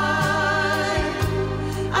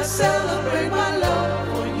I celebrate my love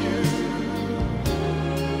for you,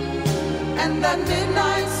 and that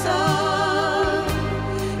midnight sun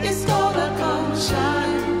is gonna come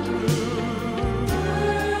shine through.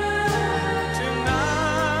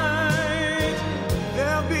 Tonight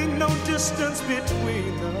there'll be no distance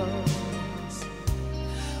between us.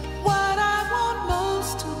 What I want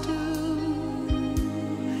most to do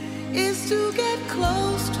is to get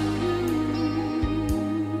close to you.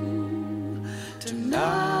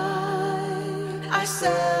 Tonight I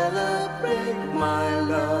celebrate my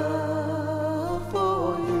love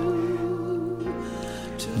for you.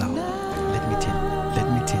 Now, let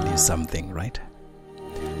me tell you something, right?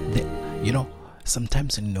 You know,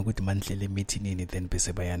 sometimes in nokuthi mandlele meeting then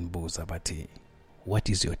bese bayanbuza bathi, what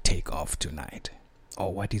is your take off tonight?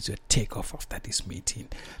 Or what is your take off after this meeting?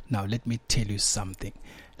 Now let me tell you something.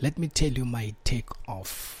 Let me tell you my take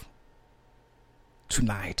off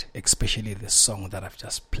tonight, especially the song that I've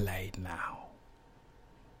just played now.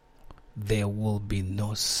 There will be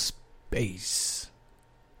no space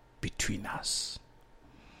between us.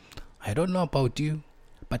 I don't know about you,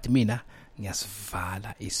 but mina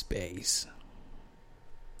ngiyasivala ispace.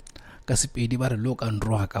 Kasipedi ba re loka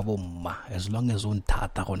nroa ka bomma as long as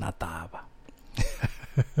unthatha gona taba.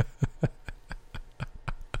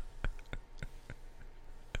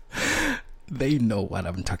 They know what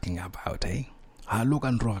I'm talking about, eh? Ha loka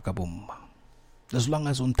nroa ka bomma as long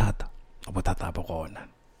as unthatha abothatha ba gona.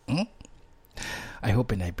 I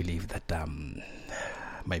hope and I believe that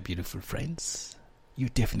my beautiful friends, you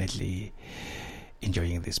definitely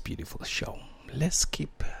enjoying this beautiful show. Let's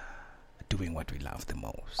keep doing what we love the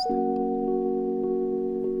most.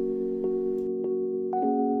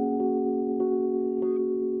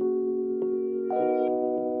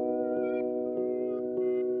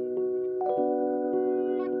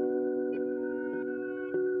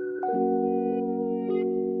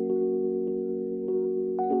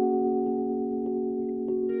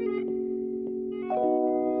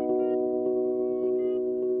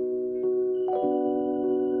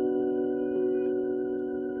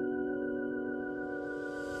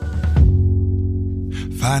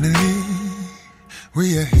 Finally,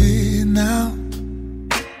 we are here now.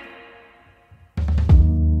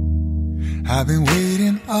 I've been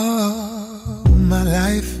waiting all my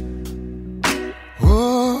life.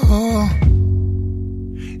 Oh,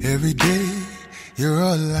 every day you're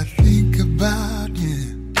all I think about,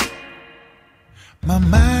 yeah. My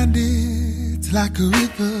mind is like a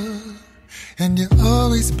river, and you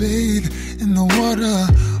always bathe in the water.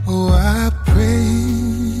 Oh, I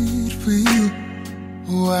prayed for you.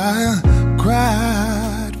 Oh, I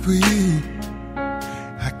cried for you.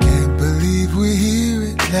 I can't believe we're here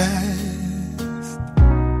at last.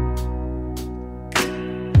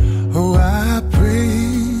 Oh, I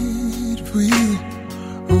prayed for you.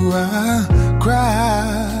 Oh, I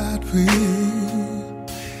cried for you.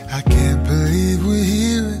 I can't believe we're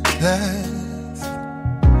here at last.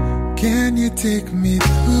 Can you take me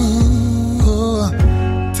through? Oh,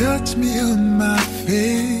 touch me on my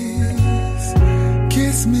face.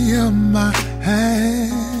 Kiss me on my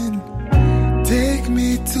hand. Take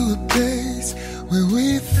me to a place where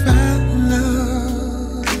we find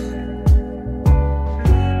love.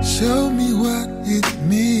 Show me what it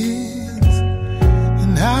means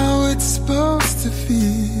and how it's supposed to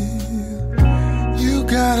feel. You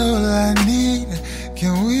got all I need.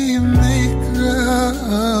 Can we make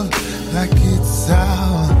love like it's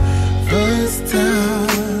our first time?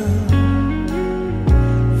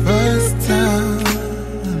 First time.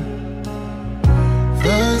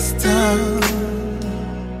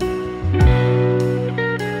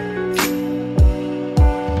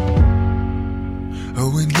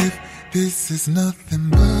 Oh, and if this is nothing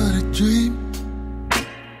but a dream,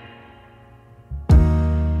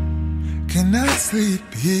 can I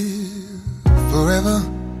sleep here forever?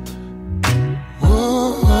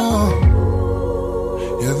 Whoa,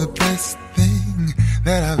 you're the best thing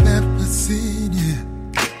that I've ever seen, yeah.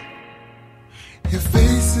 Your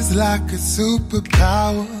face is like a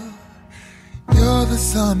superpower. You're the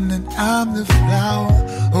sun and I'm the flower.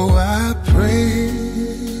 Oh, I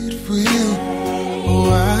prayed for you.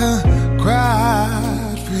 Oh, I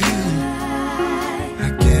cried for you. I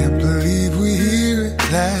can't believe we're here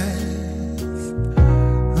at last.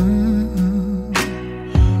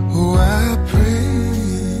 Oh, I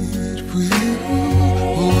prayed for you.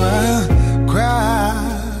 Oh, I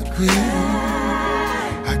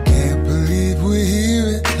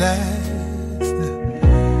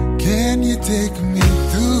take me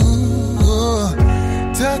through.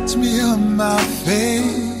 Touch me on my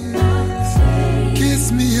face, kiss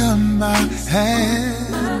me on my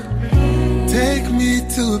hand, take me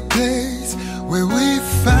to a place where we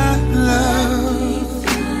find love.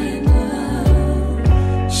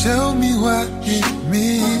 Show me what it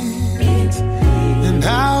means and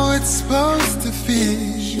how it's supposed to feel.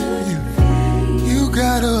 You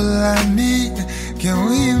got all I need. Can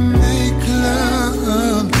we make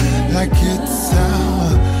love like it's our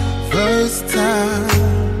first time?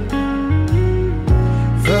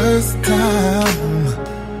 First time,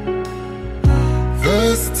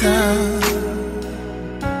 first time.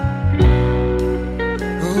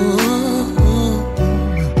 Ooh,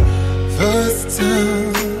 first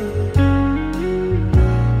time,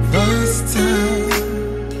 first time,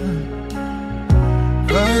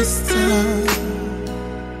 first time.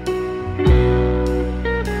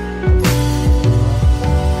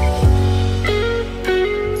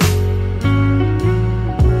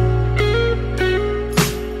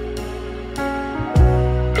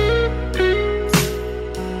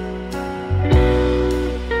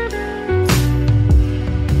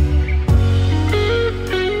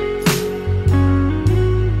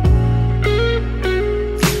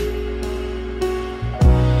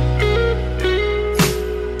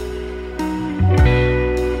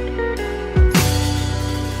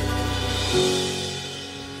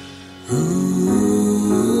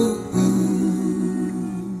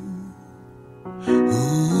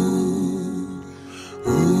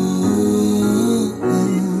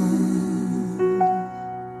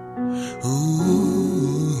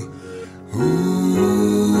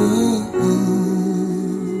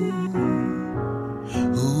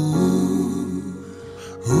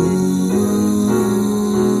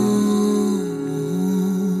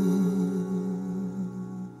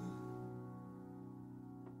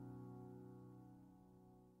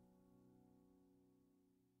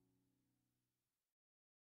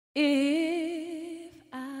 If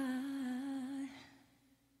I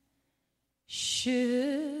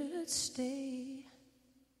should stay,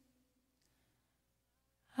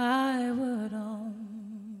 I would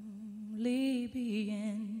only be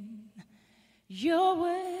in your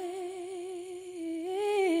way,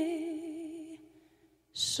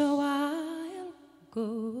 so I'll go,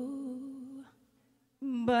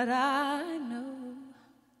 but I know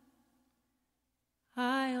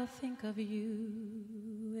I'll think of you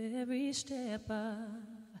every step of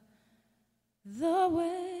the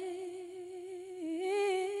way.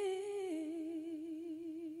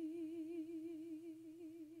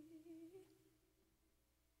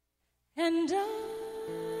 And I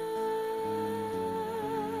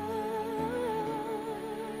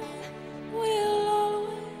will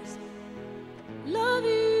always love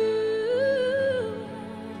you.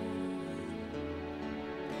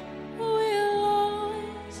 Will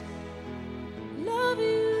always love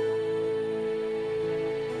you.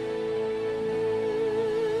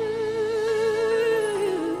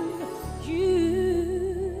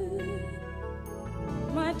 You,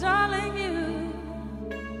 my darling, you.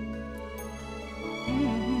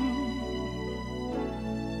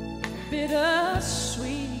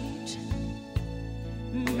 Bittersweet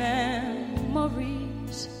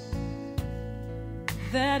memories,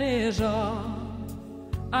 that is all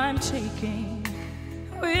I'm taking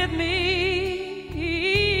with me.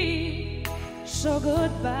 So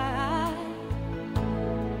goodbye,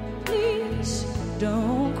 please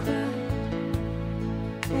don't cry.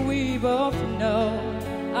 We both know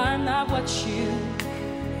I'm not what you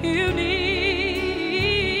need.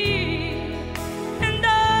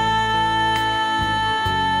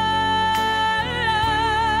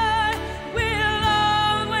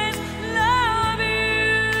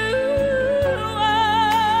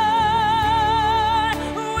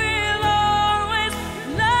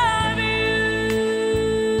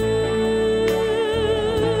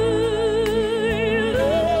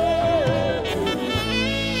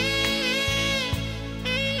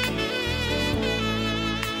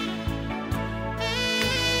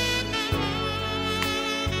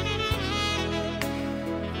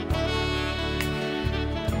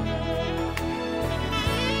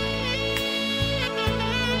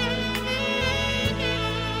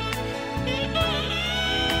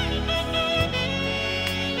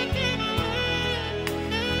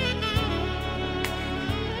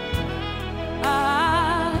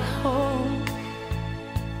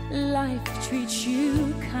 Treat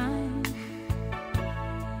you kind,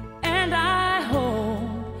 and I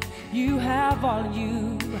hope you have all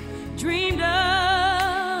you dreamed of,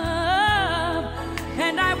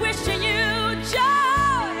 and I wish you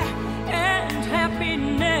joy and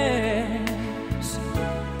happiness.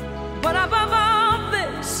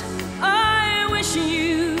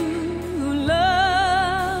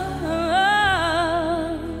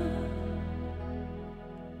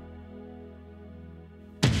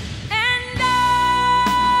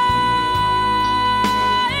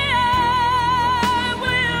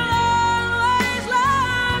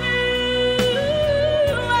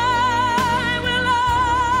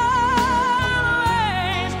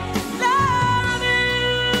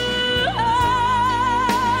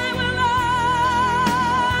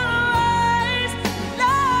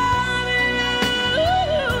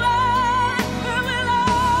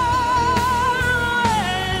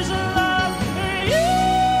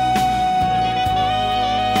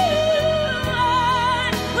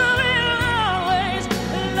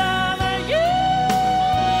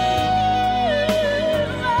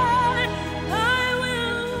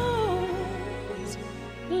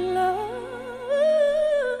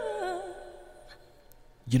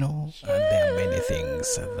 You know, there are many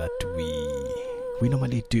things that we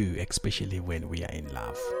normally do, especially when we are in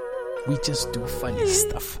love. We just do funny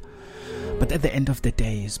stuff. But at the end of the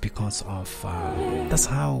day, it's because of that's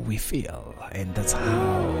how we feel, and that's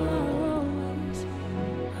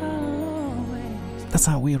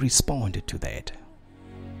how we respond to that.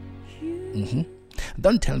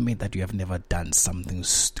 Don't tell me that you have never done something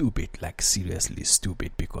stupid, like seriously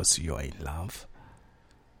stupid, because you are in love.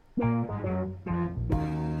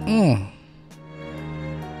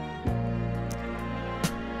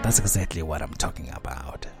 That's exactly what I'm talking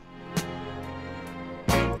about.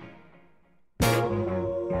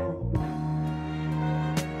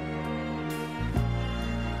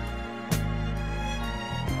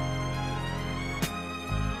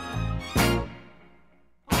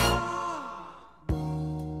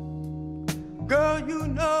 Girl, you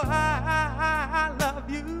know I love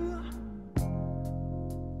you.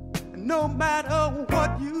 No matter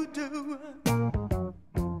what you do.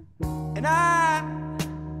 And I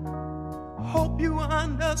hope you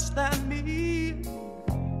understand me.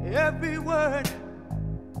 Every word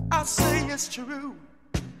I say is true.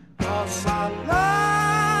 'Cause I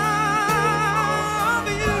love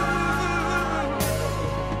you.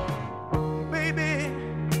 Baby,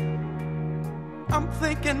 I'm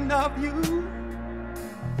thinking of you.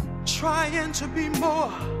 Trying to be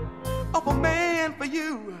more of a man for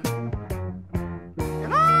you.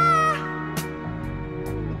 And I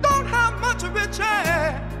don't have much riches,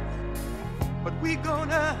 but we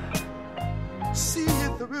gonna see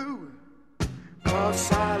it through.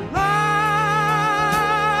 'Cause I love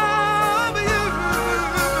you.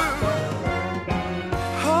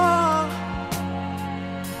 Oh,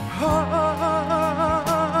 oh, oh, oh,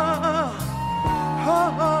 oh,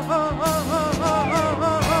 oh,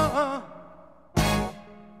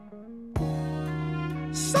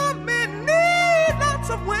 some men need lots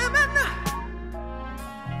of women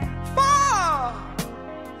for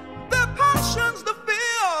their passions to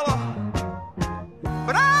feel.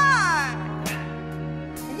 But I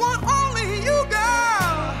want only you,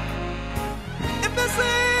 girl. If it's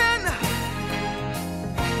in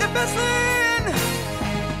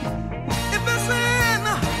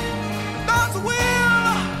God's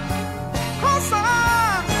will, 'cause I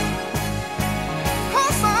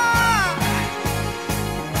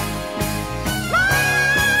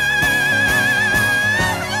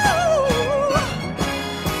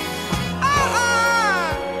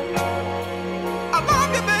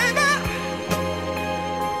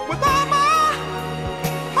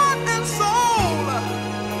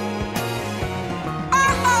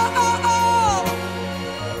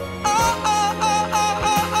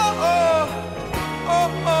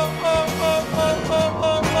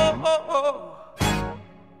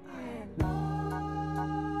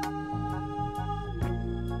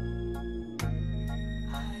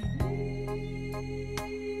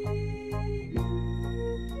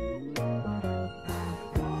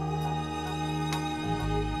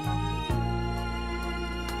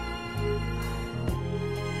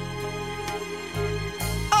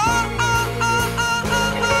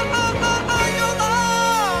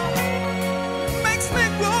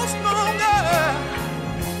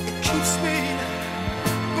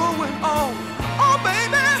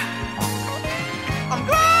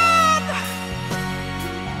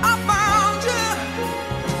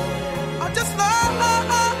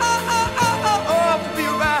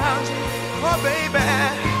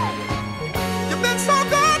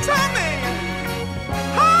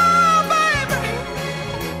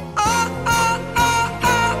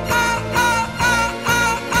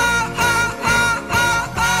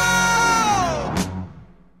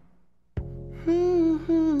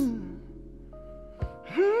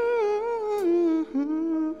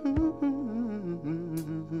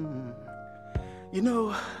You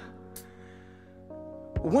know,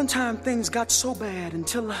 one time things got so bad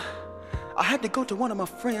until I had to go to one of my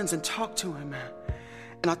friends and talk to him.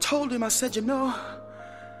 And I told him, I said, you know,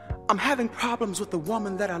 I'm having problems with the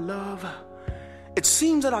woman that I love. It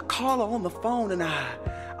seems that I call her on the phone and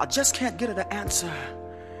I just can't get her to answer.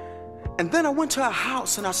 And then I went to her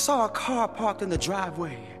house and I saw a car parked in the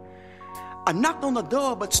driveway. I knocked on the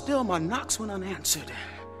door, but still my knocks went unanswered.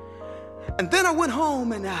 And then I went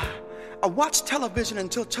home and I watched television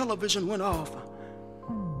until television went off.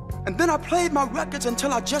 And then I played my records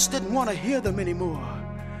until I just didn't want to hear them anymore.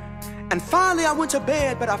 And finally I went to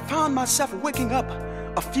bed, but I found myself waking up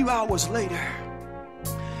a few hours later.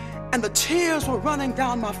 And the tears were running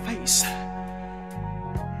down my face.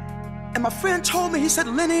 And my friend told me, he said,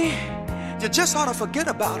 Lenny, you just ought to forget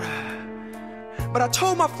about her. But I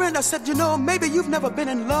told my friend, I said, you know, maybe you've never been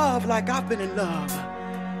in love like I've been in love.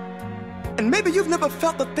 And maybe you've never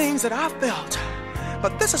felt the things that I felt,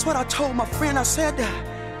 but this is what I told my friend. I said,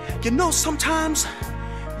 you know, sometimes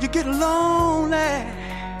you get lonely.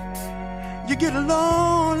 You get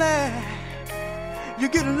lonely. You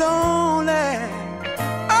get lonely.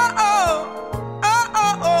 Oh, oh, oh,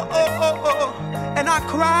 oh, oh, oh, oh. And I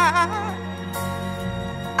cry.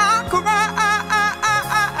 I cry.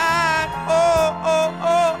 Oh, oh,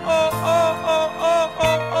 oh, oh, oh, oh, oh, oh,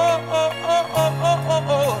 oh, oh, oh, oh, oh,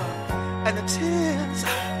 oh. And the tears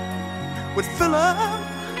would fill up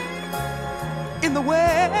in the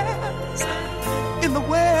wells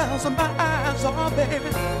of my eyes, oh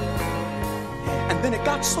baby. And then it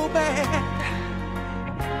got so bad,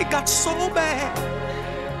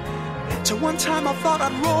 till one time I thought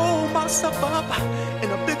I'd roll myself up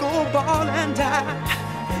in a big old ball and die.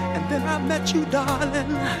 And then I met you,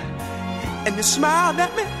 darling, and you smiled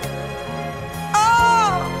at me.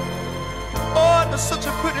 Oh, it was such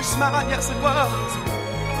a pretty smile, yes it was.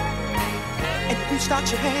 And you reached out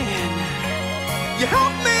your hand, you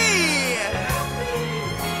helped me,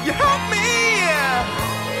 you helped me,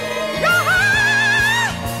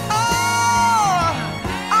 oh,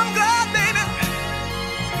 I'm glad, baby,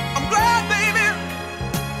 oh, baby,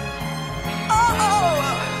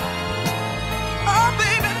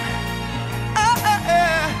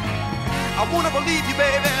 I won't ever leave you,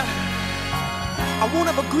 baby, I won't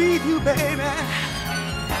ever grieve you, baby,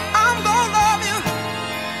 I'm gonna love you,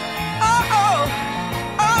 oh,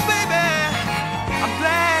 baby,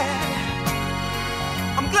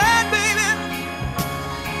 I'm glad, baby.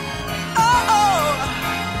 Oh,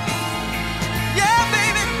 yeah,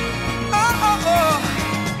 baby. Oh,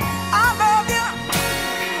 I love you.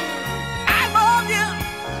 I love you.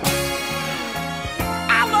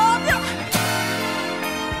 I love you.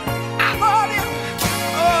 I love you.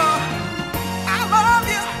 Oh, I love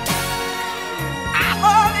you. I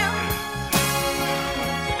love you.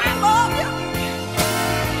 I love you.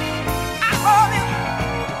 I love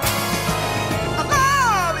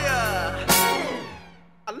you.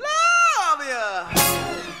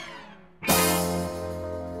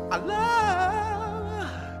 I love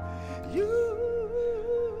you.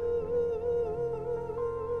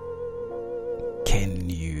 Can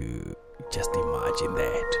you just imagine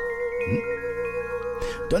that?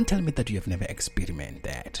 Don't tell me that you have never experienced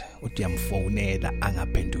that. Uyamfonela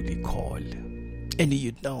angaphenduli call. And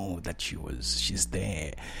you know that she's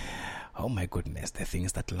there. Oh my goodness, the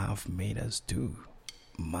things that love made us do.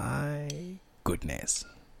 My goodness.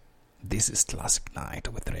 This is Classic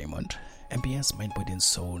Night with Raymond. MBS Mind, Body and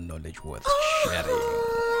Soul, knowledge worth sharing.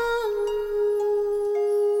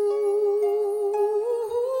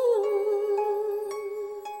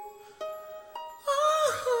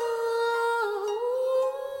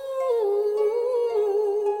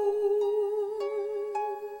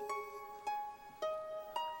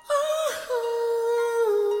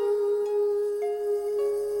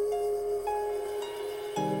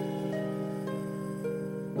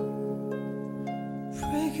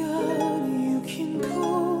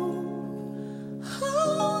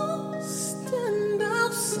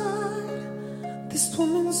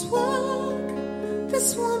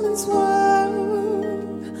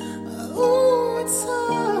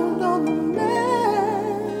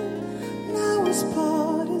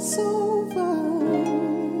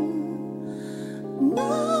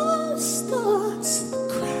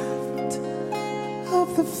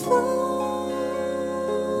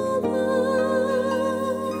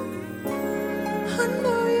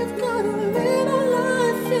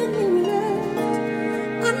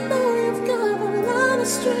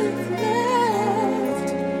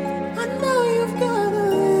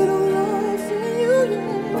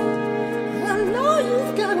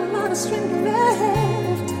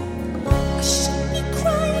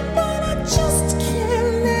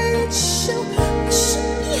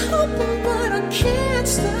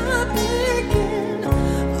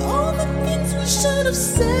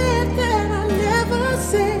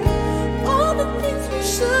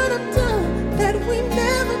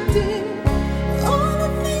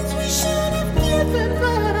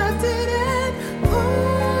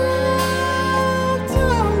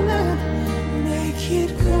 Make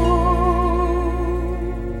it go.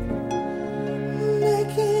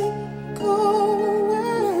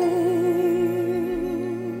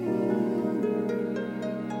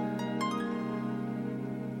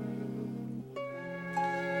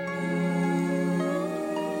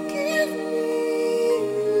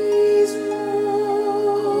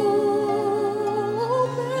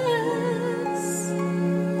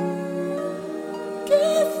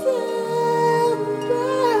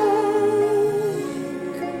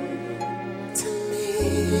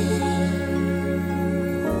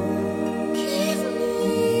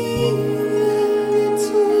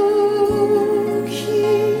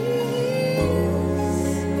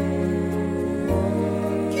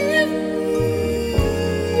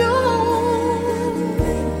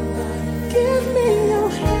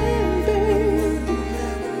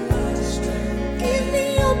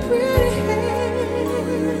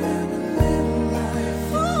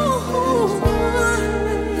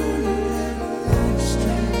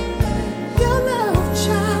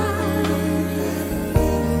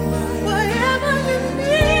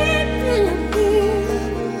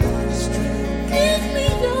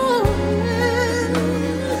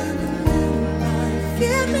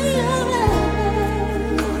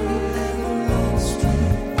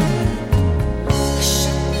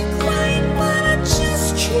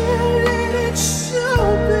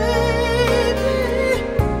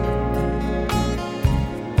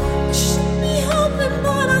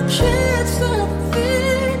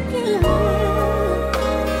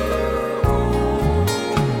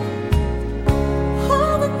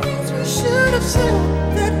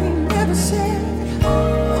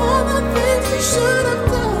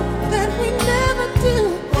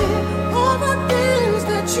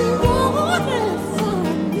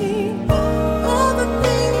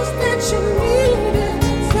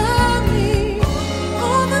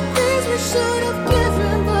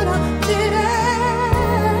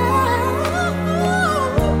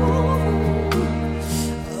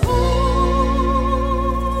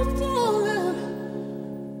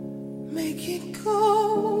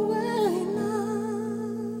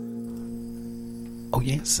 Oh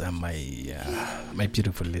yes, my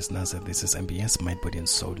beautiful listeners, this is MBS, Mind, Body and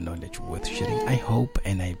Soul Knowledge Worth Sharing. I hope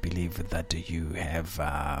and I believe that you have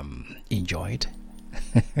enjoyed.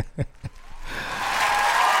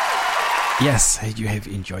 Yes, you have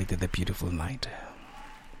enjoyed the beautiful night.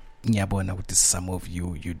 Ngiyabona ukuthi some of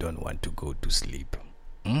you don't want to go to sleep.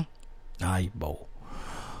 I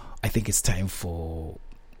think it's time for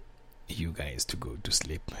you guys to go to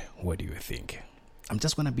sleep. What do you think? I'm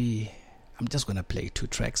just gonna play 2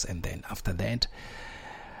 tracks, and then after that,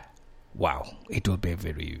 wow, it will be a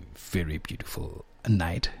very, very beautiful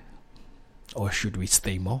night. Or should we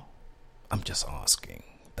stay more? I'm just asking.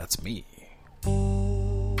 That's me.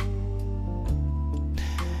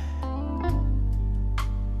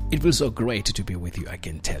 It feels so great to be with you, I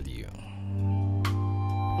can tell you.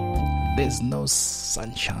 There's no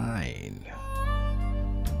sunshine.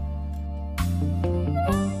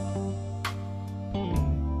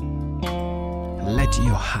 Let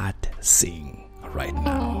your heart sing right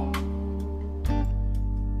now.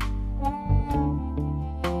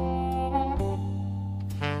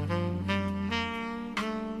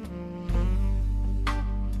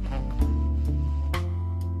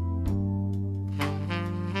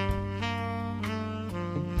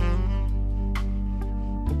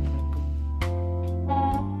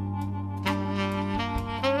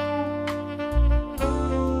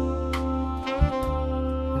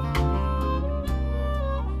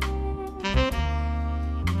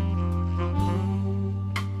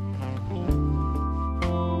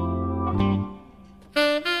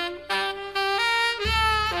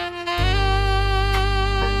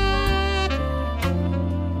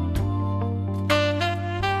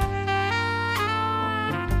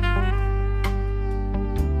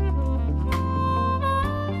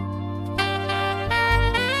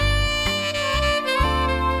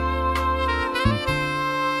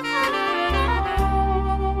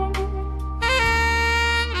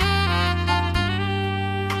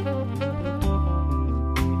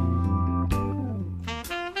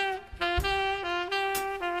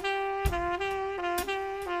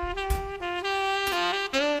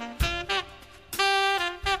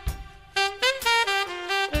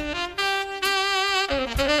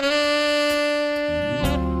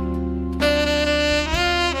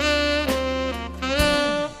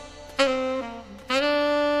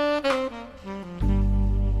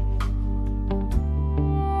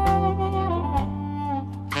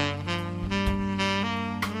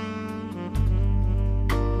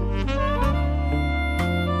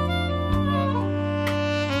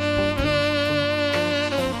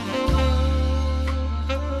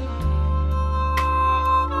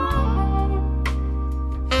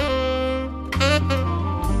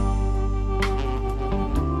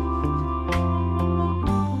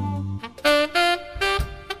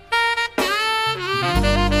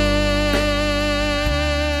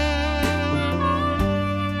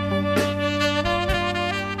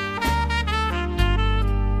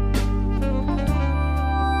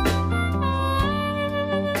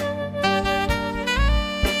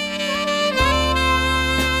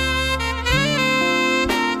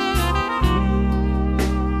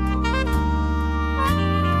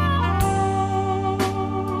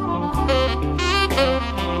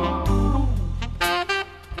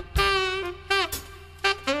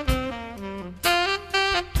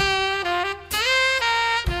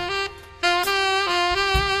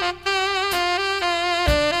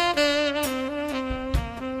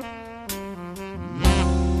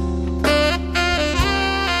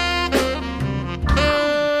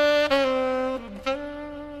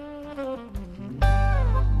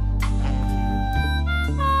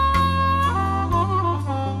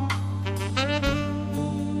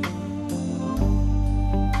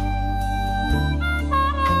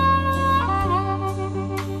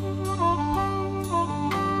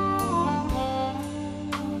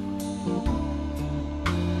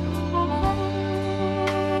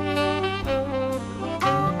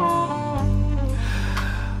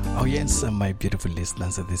 Yes, my beautiful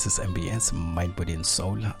listeners, this is MBS, Mind, Body and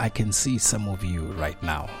Soul. I can see some of you right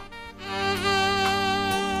now.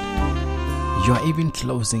 You are even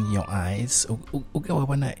closing your eyes. The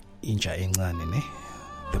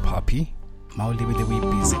puppy.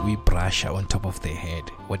 Busy, we brush on top of their head.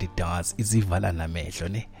 What it does is it's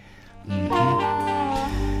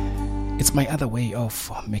my other way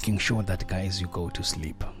of making sure that, guys, you go to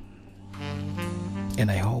sleep. And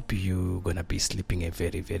I hope you're gonna be sleeping a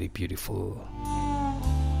very, very beautiful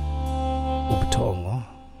ubuthongo.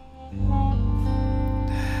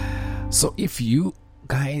 So if you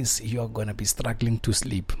guys, you're gonna be struggling to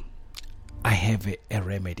sleep, I have a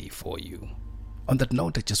remedy for you. On that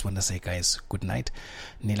note, I just want to say, guys, good night.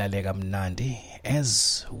 Nilalega Mnandi.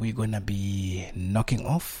 As we're going to be knocking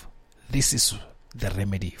off, this is the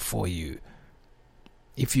remedy for you.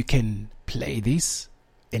 If you can play this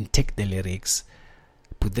and take the lyrics,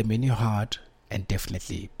 put them in your heart, and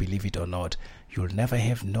definitely, believe it or not, you'll never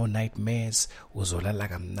have no nightmares. Uzolala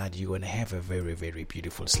kamnandi. You're going to have a very, very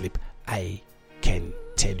beautiful sleep. I can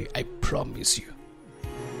tell you, I promise you.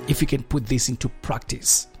 If you can put this into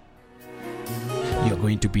practice, you're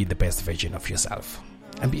going to be the best version of yourself.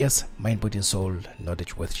 And yes, mind, body, and soul,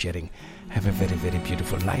 knowledge worth sharing. Have a very, very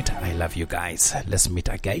beautiful night. I love you guys. Let's meet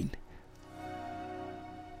again.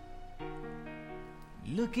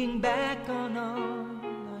 Looking back on all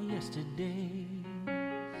our yesterdays,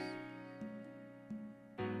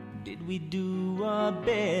 did we do our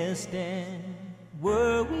best and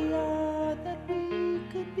were we all that we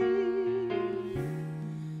could be?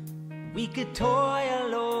 We could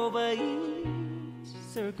toil over each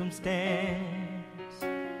circumstance,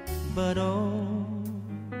 but oh,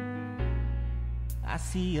 I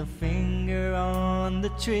see a finger on the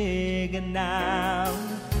trigger now.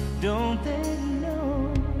 Don't they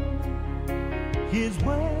know His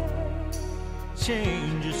word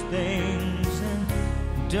changes things? And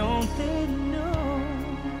don't they know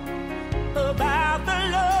about the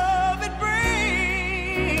love it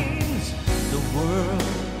brings? The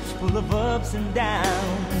world's full of ups and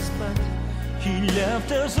downs, but He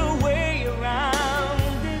left us a way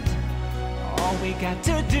around it. All we got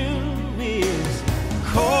to do is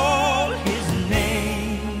call His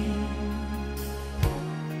name.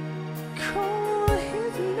 Call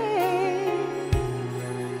His name.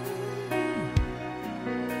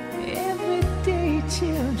 Everyday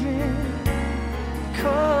children,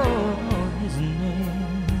 call His name.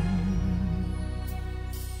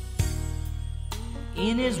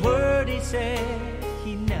 In His word He said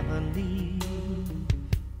He never leaves,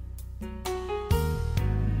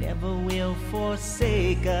 never will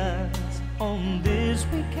forsake us. On this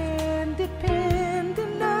we can depend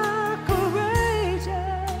and are courageous.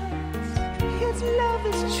 His love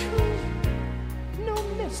is true, no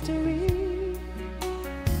mystery.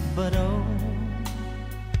 But oh,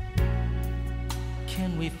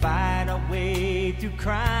 can we fight our way through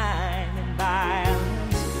crime and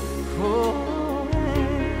violence? Oh,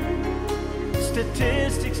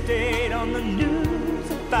 statistics state on the news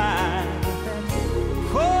of violence.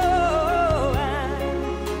 Oh,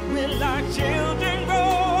 will our children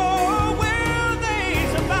grow? Will they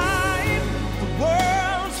survive? The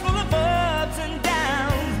world's full of ups and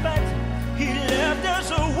downs, but He left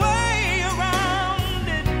us a way around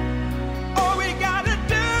it. All we gotta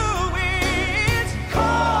do is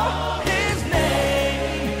call His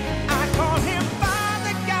name. I call Him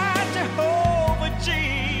Father God, Jehovah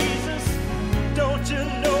Jesus. Don't you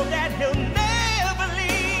know that He'll never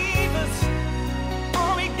leave us?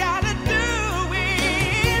 All we gotta do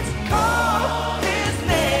is call His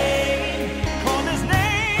name. Call His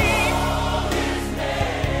name. Call His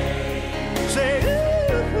name. Say,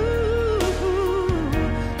 ooh,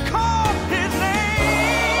 call His name.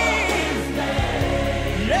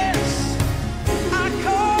 Yes, I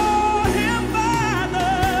call Him Father.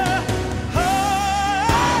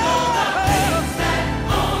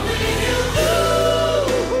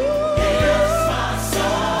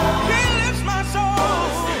 He lifts my soul.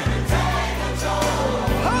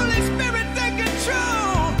 Holy Spirit, take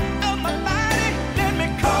control of my body. Let me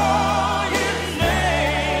call His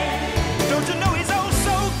name. Don't you know He's oh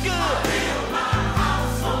so good?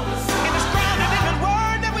 And it's grounded in His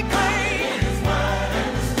word that we claim.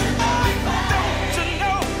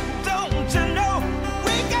 Don't you know,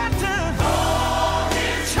 we got to call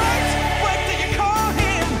His church. What do you call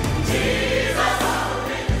Him? Jesus.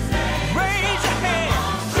 Raise your hand.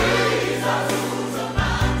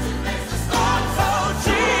 Oh,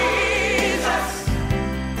 Jesus.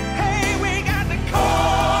 Hey, we got to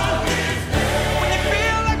call His name. When you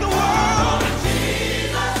feel like the world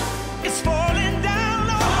is falling down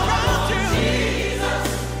all around you,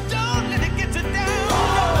 don't let it get you down.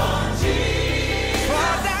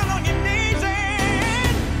 Fall down on your knees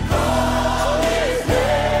and call His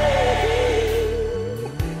name.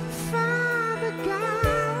 Father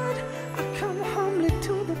God, I come humbly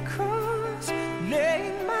to the cross,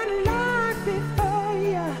 laying my life before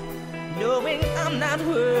You, knowing I'm not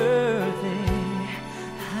worthy.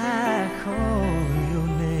 I call Your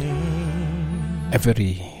name. A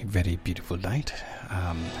very, very beautiful night.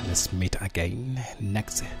 Let's meet again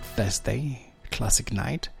next Thursday, Classic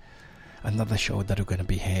Night. Another show that we're going to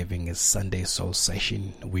be having is Sunday Soul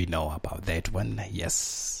Session. We know about that one,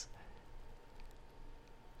 yes.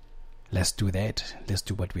 Let's do that. Let's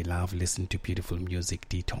do what we love, listen to beautiful music,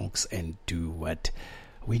 detox, and do what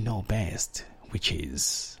we know best, which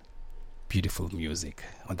is beautiful music.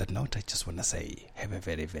 On that note, I just want to say, have a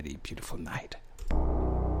very, very beautiful night.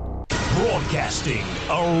 Broadcasting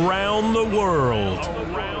around the world.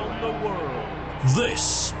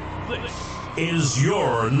 This is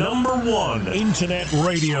your number one internet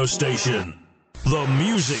radio station. The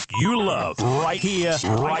music you love right here,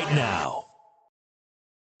 right now.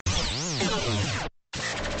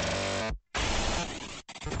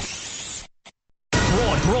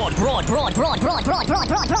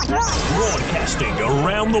 Broadcasting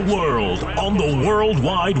around the world on the World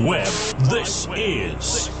Wide Web. This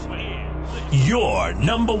is your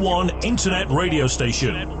number one internet radio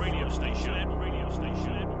station.